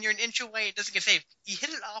kick and you're an inch away, it doesn't get saved. He hit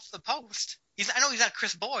it off the post. I know he's not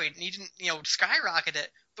Chris Boyd, and he didn't, skyrocket it,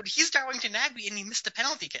 but he's Darlington Nagbe, and he missed the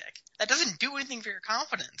penalty kick. That doesn't do anything for your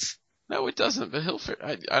confidence. No, it doesn't. But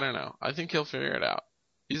I don't know. I think he'll figure it out.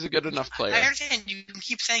 He's a good enough player. I understand you can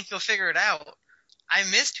keep saying he'll figure it out. I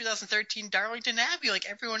miss 2013 Darlington Nagbe like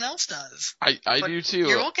everyone else does. I But do too.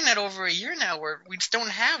 You're looking at over a year now where we just don't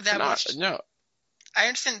have that much. No. I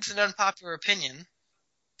understand it's an unpopular opinion,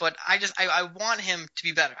 but I want him to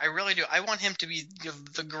be better. I really do. I want him to be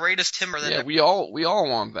the greatest timber that Yeah, ever. we all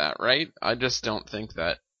want that, right? I just don't think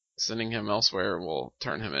that sending him elsewhere will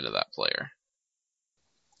turn him into that player.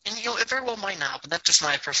 And it very well might not, but that's just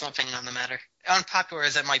my personal opinion on the matter. Unpopular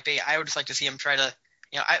as it might be, I would just like to see him try to.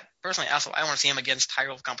 I personally also I want to see him against high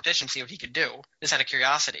level competition, see what he could do, just out of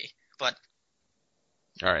curiosity. But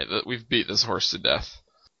All right, we've beat this horse to death.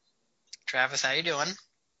 Travis, how you doing?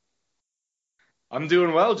 I'm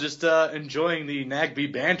doing well, just enjoying the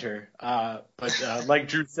Nagbe banter. But like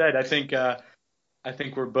Drew said, I think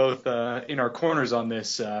we're both in our corners on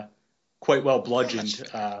this, quite well bludgeoned,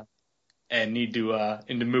 and need to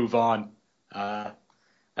move on. I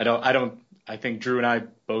think Drew and I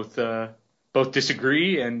both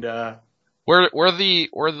disagree, and We're the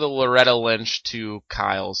Loretta Lynch to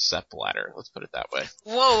Kyle's Sepp Blatter. Let's put it that way.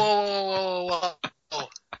 Whoa.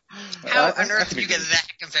 How I on earth can did you get agree. that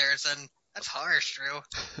comparison? That's harsh, Drew.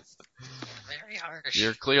 Very harsh.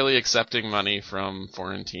 You're clearly accepting money from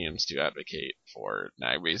foreign teams to advocate for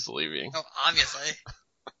Nagbe's leaving. Oh, obviously.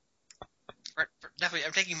 Definitely,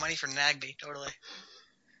 I'm taking money for Nagbe, totally.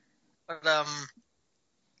 But,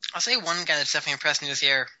 I'll say one guy that's definitely impressed me this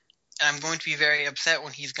year, and I'm going to be very upset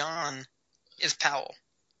when he's gone, is Powell.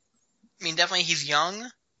 I mean, definitely he's young,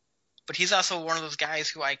 but he's also one of those guys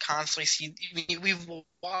who I constantly see. I mean, we've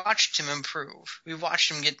watched him improve. We've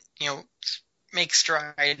watched him make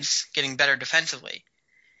strides, getting better defensively.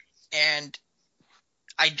 And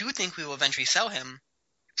I do think we will eventually sell him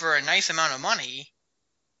for a nice amount of money.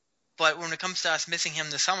 But when it comes to us missing him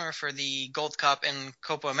this summer for the Gold Cup and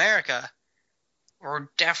Copa America, we're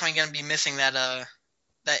definitely going to be missing that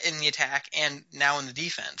in the attack and now in the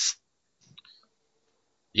defense.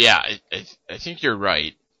 Yeah, I think you're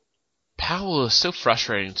right. Powell is so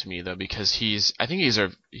frustrating to me though because his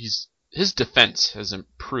defense has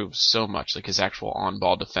improved so much, like his actual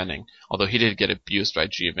on-ball defending. Although he did get abused by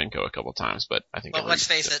Giovinco a couple times, but I think. Well, let's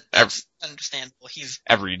face it, that's understandable.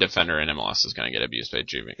 Every defender in MLS is going to get abused by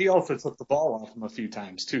Giovinco. he also took the ball off him a few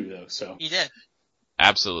times too, though. So He did.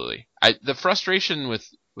 Absolutely. The frustration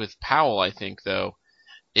with Powell, I think, though,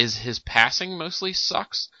 is his passing mostly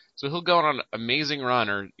sucks. So he'll go on an amazing run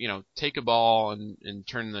or, take a ball and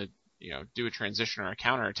turn do a transition or a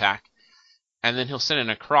counterattack. And then he'll send in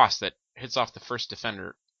a cross that hits off the first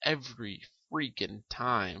defender every freaking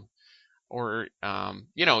time. Or,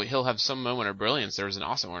 he'll have some moment of brilliance. There was an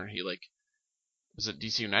awesome one where he, was at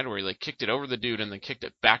DC United where he, kicked it over the dude and then kicked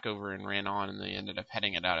it back over and ran on and they ended up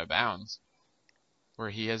heading it out of bounds. Where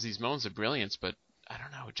he has these moments of brilliance, but I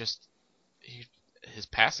don't know, his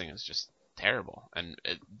passing is just terrible. And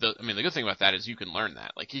the good thing about that is you can learn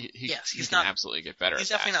that. He Yes, can absolutely get better. He's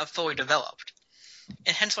at definitely that. not fully developed.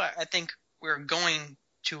 And hence why I think we're going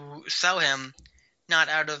to sell him, not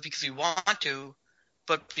out of because we want to,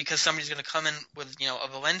 but because somebody's going to come in with, a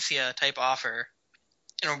Valencia type offer,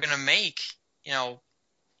 and we're going to make,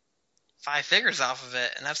 5 figures off of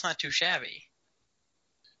it, and that's not too shabby.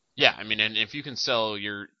 Yeah, I mean, and if you can sell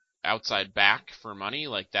your outside back for money,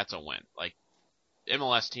 like, that's a win. Like,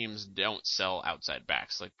 MLS teams don't sell outside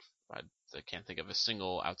backs. Like, I can't think of a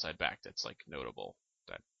single outside back that's, like, notable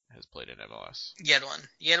that has played in MLS.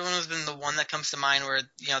 Yedlin has been the one that comes to mind where,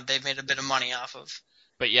 they've made a bit of money off of.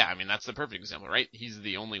 But yeah, I mean, that's the perfect example, right? He's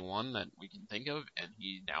the only one that we can think of, and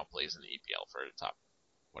he now plays in the EPL for a top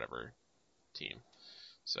whatever team.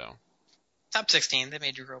 So top 16, they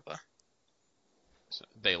made Europa. So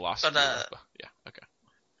they lost to Europa. Yeah, okay.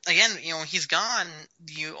 Again, when he's gone,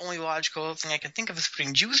 the only logical thing I can think of is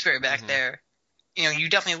putting Jewsbury back there. You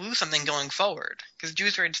definitely lose something going forward, because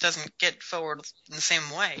Jewsbury just doesn't get forward in the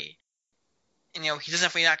same way. And, he's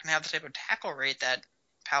definitely not going to have the type of tackle rate that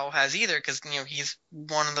Powell has either, because, he's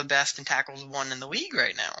one of the best in tackles won in the league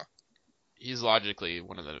right now. He's logically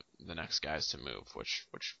one of the next guys to move,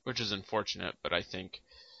 which is unfortunate, but I think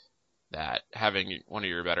that having one of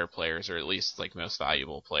your better players, or at least like most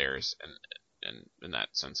valuable players, and in that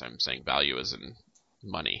sense I'm saying value as in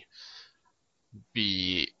money,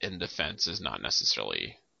 be in defense is not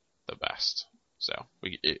necessarily the best. So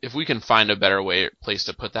if we can find a better place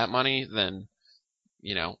to put that money, then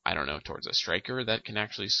I don't know, towards a striker that can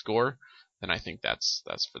actually score, then I think that's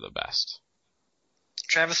for the best.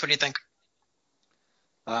 Travis, what do you think?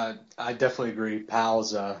 I definitely agree.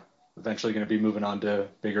 Powell's eventually going to be moving on to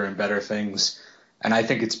bigger and better things, and I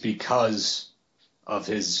think it's because of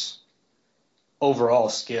his overall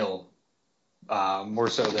skill, more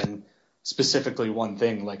so than specifically one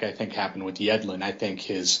thing like I think happened with Yedlin. I think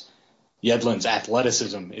Yedlin's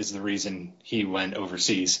athleticism is the reason he went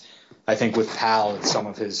overseas. I think with Powell, it's some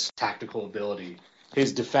of his tactical ability.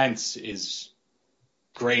 His defense is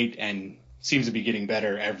great and seems to be getting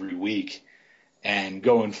better every week. And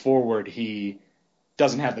going forward, he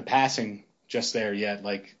doesn't have the passing just there yet,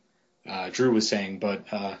 like Drew was saying, but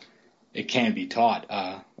it can be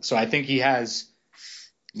taught. So I think he has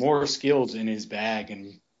more skills in his bag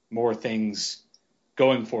and more things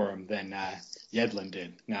going for him than Yedlin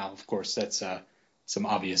did. Now, of course, that's some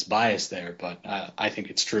obvious bias there, but I think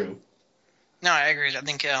it's true. No, I agree. I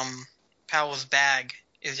think Powell's bag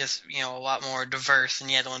is just, a lot more diverse than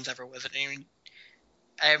Yedlin's ever was. I mean,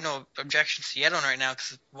 I have no objections to Yedlin right now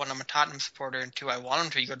because, one, I'm a Tottenham supporter, and two, I want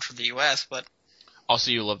him to be good for the U.S., but...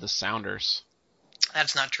 Also, you love the Sounders.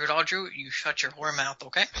 That's not true at all, Drew. You shut your whore mouth,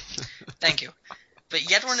 okay? Thank you. But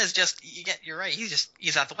Yedlin is just... You're right. He's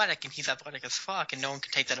athletic, and he's athletic as fuck, and no one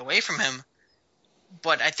can take that away from him.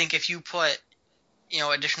 But I think if you put,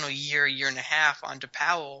 additional year and a half onto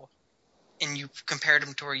Powell, and you compared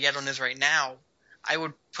him to where Yedlin is right now, I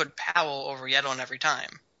would put Powell over Yedlin every time.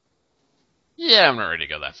 Yeah, I'm not ready to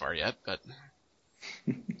go that far yet, but...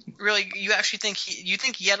 Really, you actually think you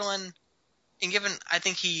think Yedlin, and given I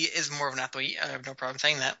think he is more of an athlete, I have no problem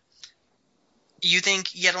saying that, you think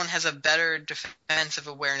Yedlin has a better defensive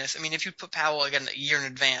awareness? I mean, if you put Powell, again, a year in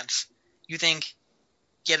advance, you think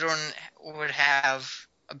Yedlin would have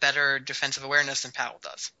a better defensive awareness than Powell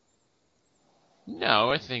does?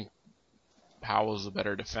 No, I think Powell's a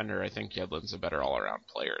better defender. I think Yedlin's a better all-around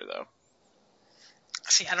player, though.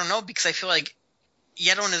 See, I don't know, because I feel like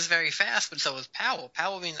Yedlin is very fast, but so is Powell.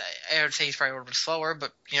 Powell, I mean, I would say he's probably a little bit slower,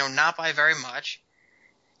 but, not by very much.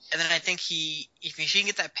 And then I think if he can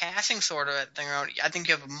get that passing sort of thing around, I think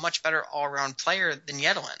you have a much better all-around player than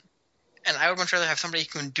Yedlin. And I would much rather have somebody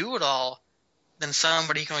who can do it all than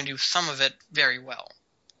somebody who can do some of it very well.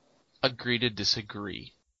 Agree to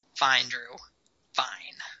disagree. Fine, Drew. Fine.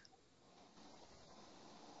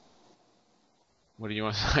 What do you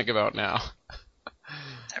want to talk about now?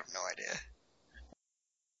 I have no idea.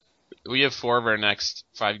 We have 4 of our next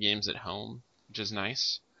 5 games at home, which is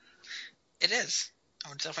nice. It is.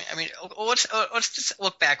 Definitely. I mean, let's just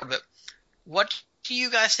look back a bit. What do you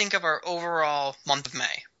guys think of our overall month of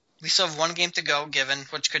May? We still have 1 game to go,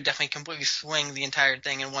 which could definitely completely swing the entire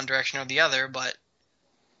thing in one direction or the other, but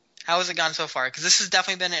how has it gone so far? Because this has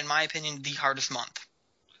definitely been, in my opinion, the hardest month.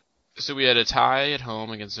 So we had a tie at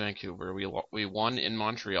home against Vancouver. We won in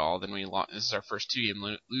Montreal. Then we lost. This is our first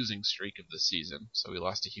 2-game losing streak of the season. So we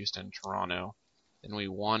lost to Houston and Toronto. Then we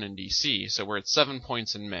won in DC. So we're at 7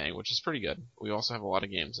 points in May, which is pretty good. We also have a lot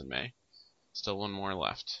of games in May. Still 1 more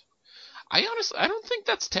left. I don't think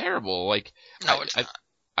that's terrible. Like, no, it's not.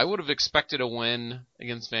 I would have expected a win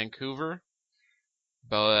against Vancouver,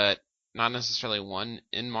 but not necessarily one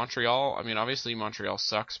in Montreal. I mean, obviously Montreal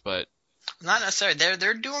sucks, but not necessarily.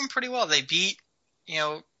 They're doing pretty well. They beat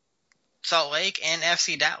Salt Lake and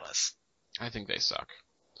FC Dallas. I think they suck,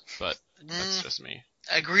 but that's just me.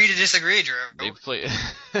 Agree to disagree, Drew. They've played.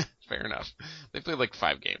 Fair enough. They played like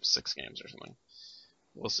 5 games, 6 games or something.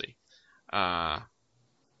 We'll see. I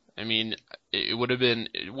mean, it would have been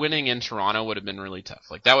winning in Toronto would have been really tough.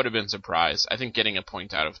 Like that would have been a surprise. I think getting a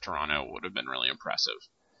point out of Toronto would have been really impressive.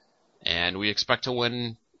 And we expect to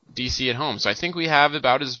win DC at home, so I think we have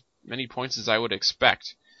about as many points as I would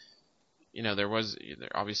expect. There was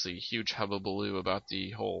obviously huge hubbubaloo about the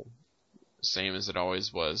whole same as it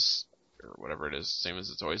always was, or whatever it is, same as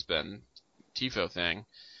it's always been, Tifo thing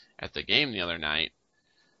at the game the other night.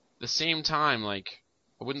 At the same time, like,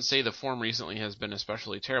 I wouldn't say the form recently has been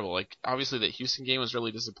especially terrible. Like, obviously that Houston game was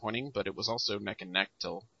really disappointing, but it was also neck and neck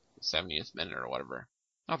till the 70th minute or whatever.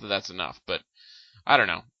 Not that that's enough, but I don't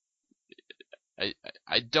know.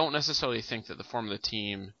 I don't necessarily think that the form of the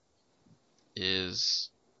team is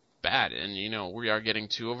bad, and we are getting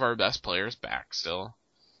 2 of our best players back still,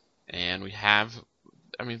 and we have,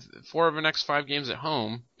 4 of the next 5 games at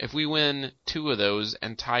home. If we win 2 of those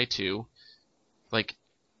and tie 2, like,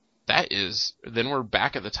 then we're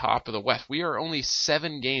back at the top of the West. We are only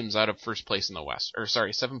 7 games out of first place in the West,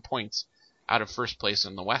 7 points out of first place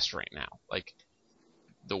in the West right now. Like,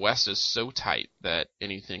 the West is so tight that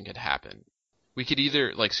anything could happen. We could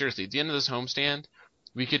either, like, seriously, at the end of this homestand,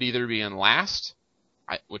 we could either be in last,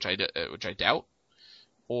 which I doubt,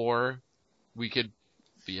 or we could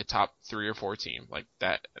be a top 3 or 4 team. Like,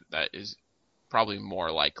 that is probably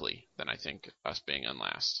more likely than I think us being in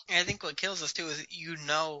last. And I think what kills us too is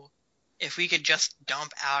if we could just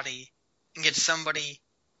dump Audi and get somebody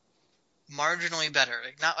marginally better,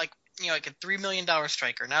 like not like like a $3 million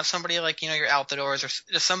striker, not somebody like your Altidores,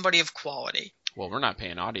 or just somebody of quality. Well, we're not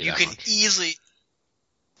paying Audi You that can much. easily.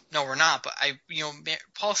 No, we're not. But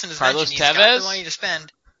Paulson has Carlos mentioned he's Tevez? got the money to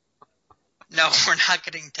spend. No, we're not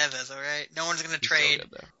getting Tevez. All right, no one's going to trade.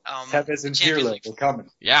 Tevez and Champions Pirlo, League. we're coming.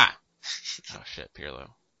 Yeah. Oh shit, Pirlo.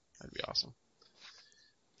 That'd be awesome.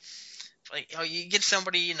 Like you get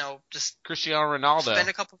somebody, just Cristiano Ronaldo. spend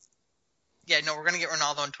a couple. Yeah, no, we're going to get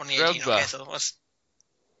Ronaldo in 2018. Drogba. Okay, so let's.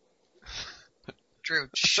 Drew,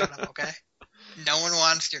 shut up, okay? No one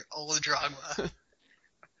wants your old Drogba.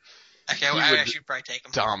 Okay, I should probably take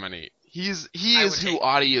him. Dominate. He is who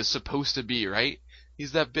Audi is supposed to be, right?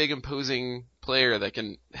 He's that big, imposing player that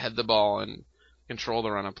can head the ball and control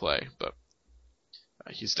the run of play, but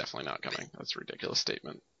he's definitely not coming. That's a ridiculous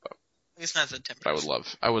statement. But At least not the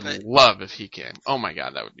Timbers. I would love if he came. Oh my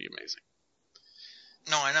god, that would be amazing.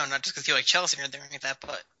 No, I know, not just because you like Chelsea or anything like that,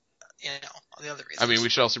 but all the other reasons. I mean, we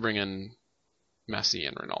should also bring in Messi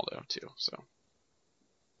and Ronaldo too. So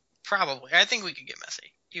probably, I think we could get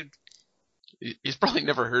Messi. He's probably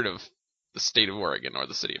never heard of the state of Oregon or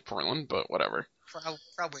the city of Portland, but whatever.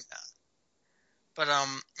 Probably not. But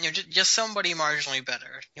just somebody marginally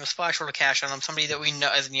better. Splash a little cash on him. Somebody that we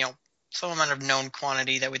know as some amount of known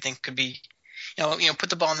quantity that we think could be, put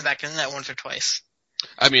the ball in the back of the net once or twice.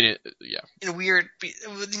 I mean, yeah. In a weird,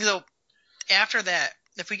 after that,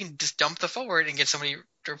 if we can just dump the forward and get somebody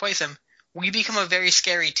to replace him, we become a very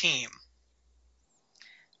scary team.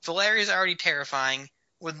 Valeri's already terrifying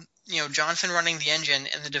with Johnson running the engine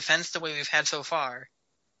and the defense the way we've had so far.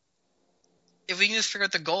 If we can just figure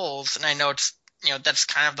out the goals, and I know it's that's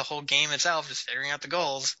kind of the whole game itself, just figuring out the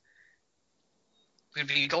goals, we'd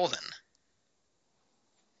be golden.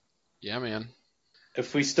 Yeah, man.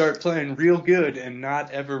 If we start playing real good and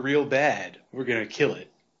not ever real bad, we're gonna kill it.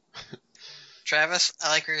 Travis, I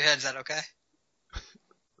like where your head's at, okay?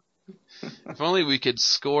 If only we could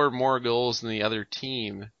score more goals than the other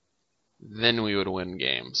team, then we would win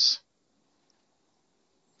games.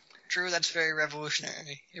 Drew, that's very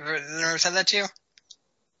revolutionary. You ever said that to you?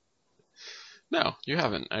 No, you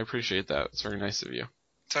haven't. I appreciate that. It's very nice of you.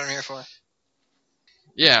 That's what I'm here for.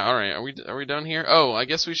 Yeah, alright. Are we done here? Oh, I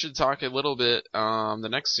guess we should talk a little bit. The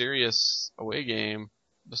next serious away game,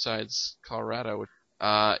 besides Colorado,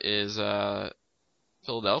 is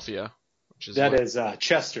Philadelphia. That is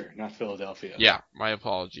Chester, not Philadelphia. Yeah, my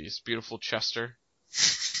apologies. Beautiful Chester.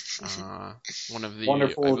 One of the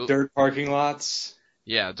wonderful dirt parking lots.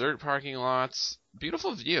 Yeah, dirt parking lots.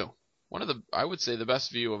 Beautiful view. I would say the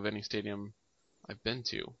best view of any stadium I've been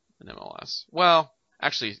to in MLS. Well,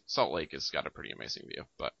 actually, Salt Lake has got a pretty amazing view,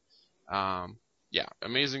 but yeah,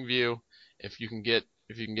 amazing view. If you can get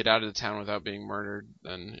out of the town without being murdered,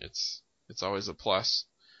 then it's always a plus.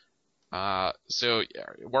 So yeah,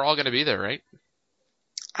 we're all gonna be there, right?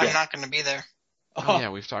 I'm not gonna be there. Oh yeah,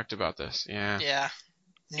 we've talked about this. Yeah. Yeah.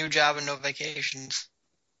 New job and no vacations.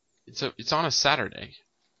 It's on a Saturday.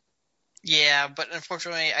 Yeah, but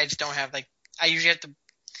unfortunately, I just don't have I usually have to.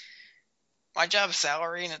 my job's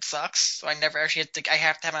salary and it sucks, so I never actually I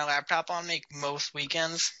have to have my laptop on me most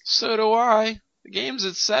weekends. So do I. The game's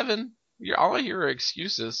at 7. All I hear are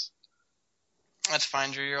excuses. That's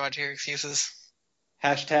fine, Drew. You're allowed to hear excuses.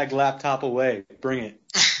 Hashtag laptop away. Bring it.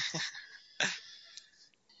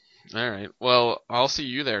 All right. Well, I'll see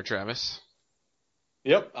you there, Travis.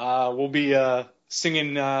 Yep. We'll be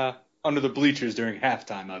singing under the bleachers during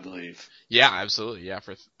halftime, I believe. Yeah, absolutely. Yeah,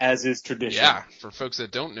 as is tradition. Yeah, for folks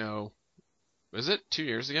that don't know, was it 2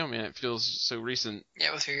 years ago? Man, it feels so recent. Yeah,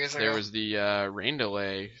 it was 2 years ago. There was the rain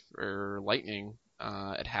delay or lightning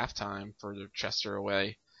at halftime for the Chester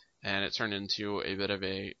away, and it turned into a bit of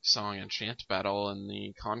a song and chant battle in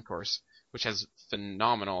the concourse, which has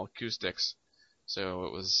phenomenal acoustics. So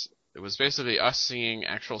it was basically us singing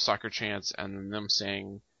actual soccer chants and then them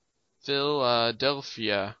saying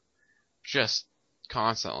Philadelphia just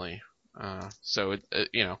constantly. So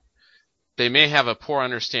they may have a poor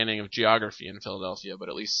understanding of geography in Philadelphia, but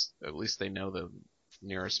at least they know the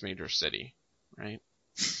nearest major city, right?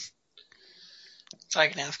 That's all I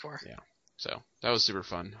can ask for. Yeah. So that was super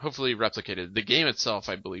fun. Hopefully replicated. The game itself,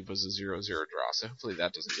 I believe, was a 0-0 draw. So hopefully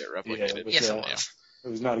that doesn't get replicated. Yes, it was. It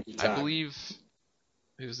was not a good time. I believe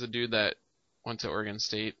it was the dude that went to Oregon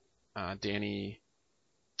State, Danny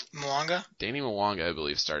Mwanga, I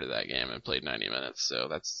believe, started that game and played 90 minutes. So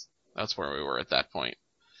that's where we were at that point.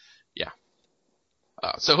 Yeah.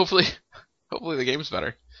 So hopefully the game's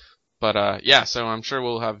better. But yeah, so I'm sure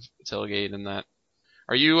we'll have tailgate and that.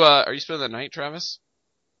 Are you spending the night, Travis?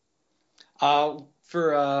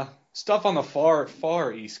 For stuff on the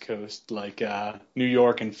far East Coast, like New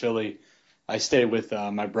York and Philly, I stay with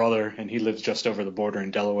my brother, and he lives just over the border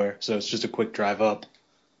in Delaware, so it's just a quick drive up.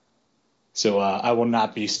 So I will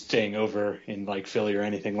not be staying over in like Philly or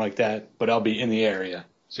anything like that, but I'll be in the area.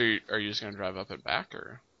 So are you just gonna drive up and back,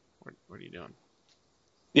 or what are you doing?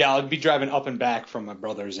 Yeah, I'll be driving up and back from my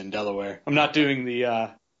brother's in Delaware. I'm not doing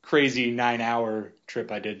the crazy 9-hour trip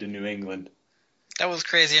I did to New England. That was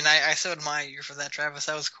crazy, and I so admire you for that, Travis.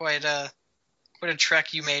 That was quite a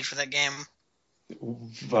trek you made for that game.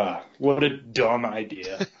 What a dumb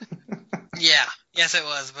idea. Yeah, yes it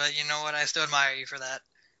was, but you know what? I still admire you for that.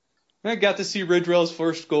 I got to see Ridgewell's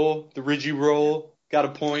first goal, the Ridgie roll, got a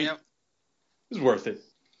point. Yep. It was worth it.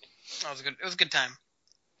 That was good. It was a good time.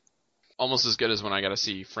 Almost as good as when I got to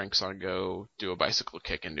see Frank Son go do a bicycle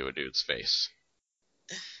kick into a dude's face.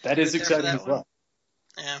 That is exciting as well.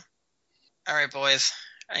 Yeah. All right, boys.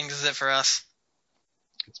 I think this is it for us.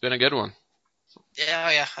 It's been a good one.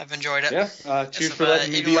 Yeah, I've enjoyed it. Yeah, cheers for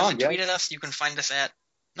letting me be on, tweet at us, you can find us at...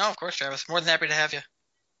 No, of course, Travis. More than happy to have you.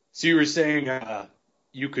 So you were saying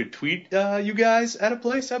you could tweet you guys at a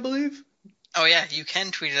place, I believe? Oh, yeah, you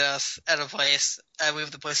can tweet at us at a place. I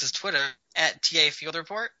believe the place is Twitter, at TA Field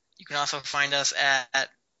Report. You can also find us at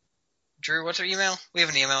Drew, what's our email? We have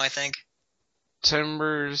an email, I think.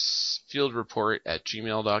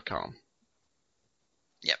 timbersfieldreport@gmail.com.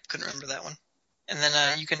 Yep, couldn't remember that one. And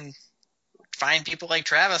then you can find people like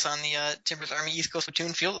Travis on the Timbers Army East Coast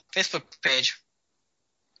Platoon Facebook page.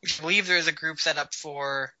 I believe there is a group set up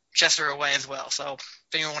for Chester away as well. So if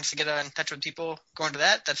anyone wants to get in touch with people going to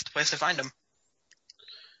that, that's the place to find them.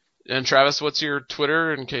 And Travis, what's your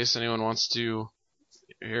Twitter in case anyone wants to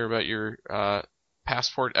hear about your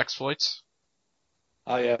passport exploits?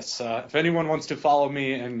 Yes. If anyone wants to follow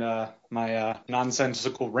me and my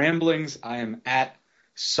nonsensical ramblings, I am at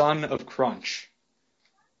Son of Crunch.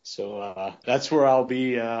 So that's where I'll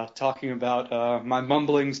be talking about my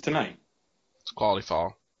mumblings tonight. It's a quality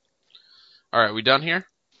follow. All right, we done here?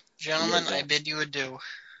 Gentlemen, I bid you adieu.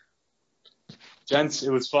 Gents,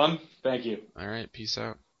 it was fun. Thank you. All right, peace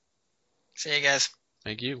out. See you guys.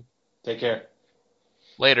 Thank you. Take care.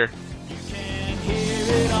 Later. You can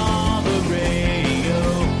hear it all.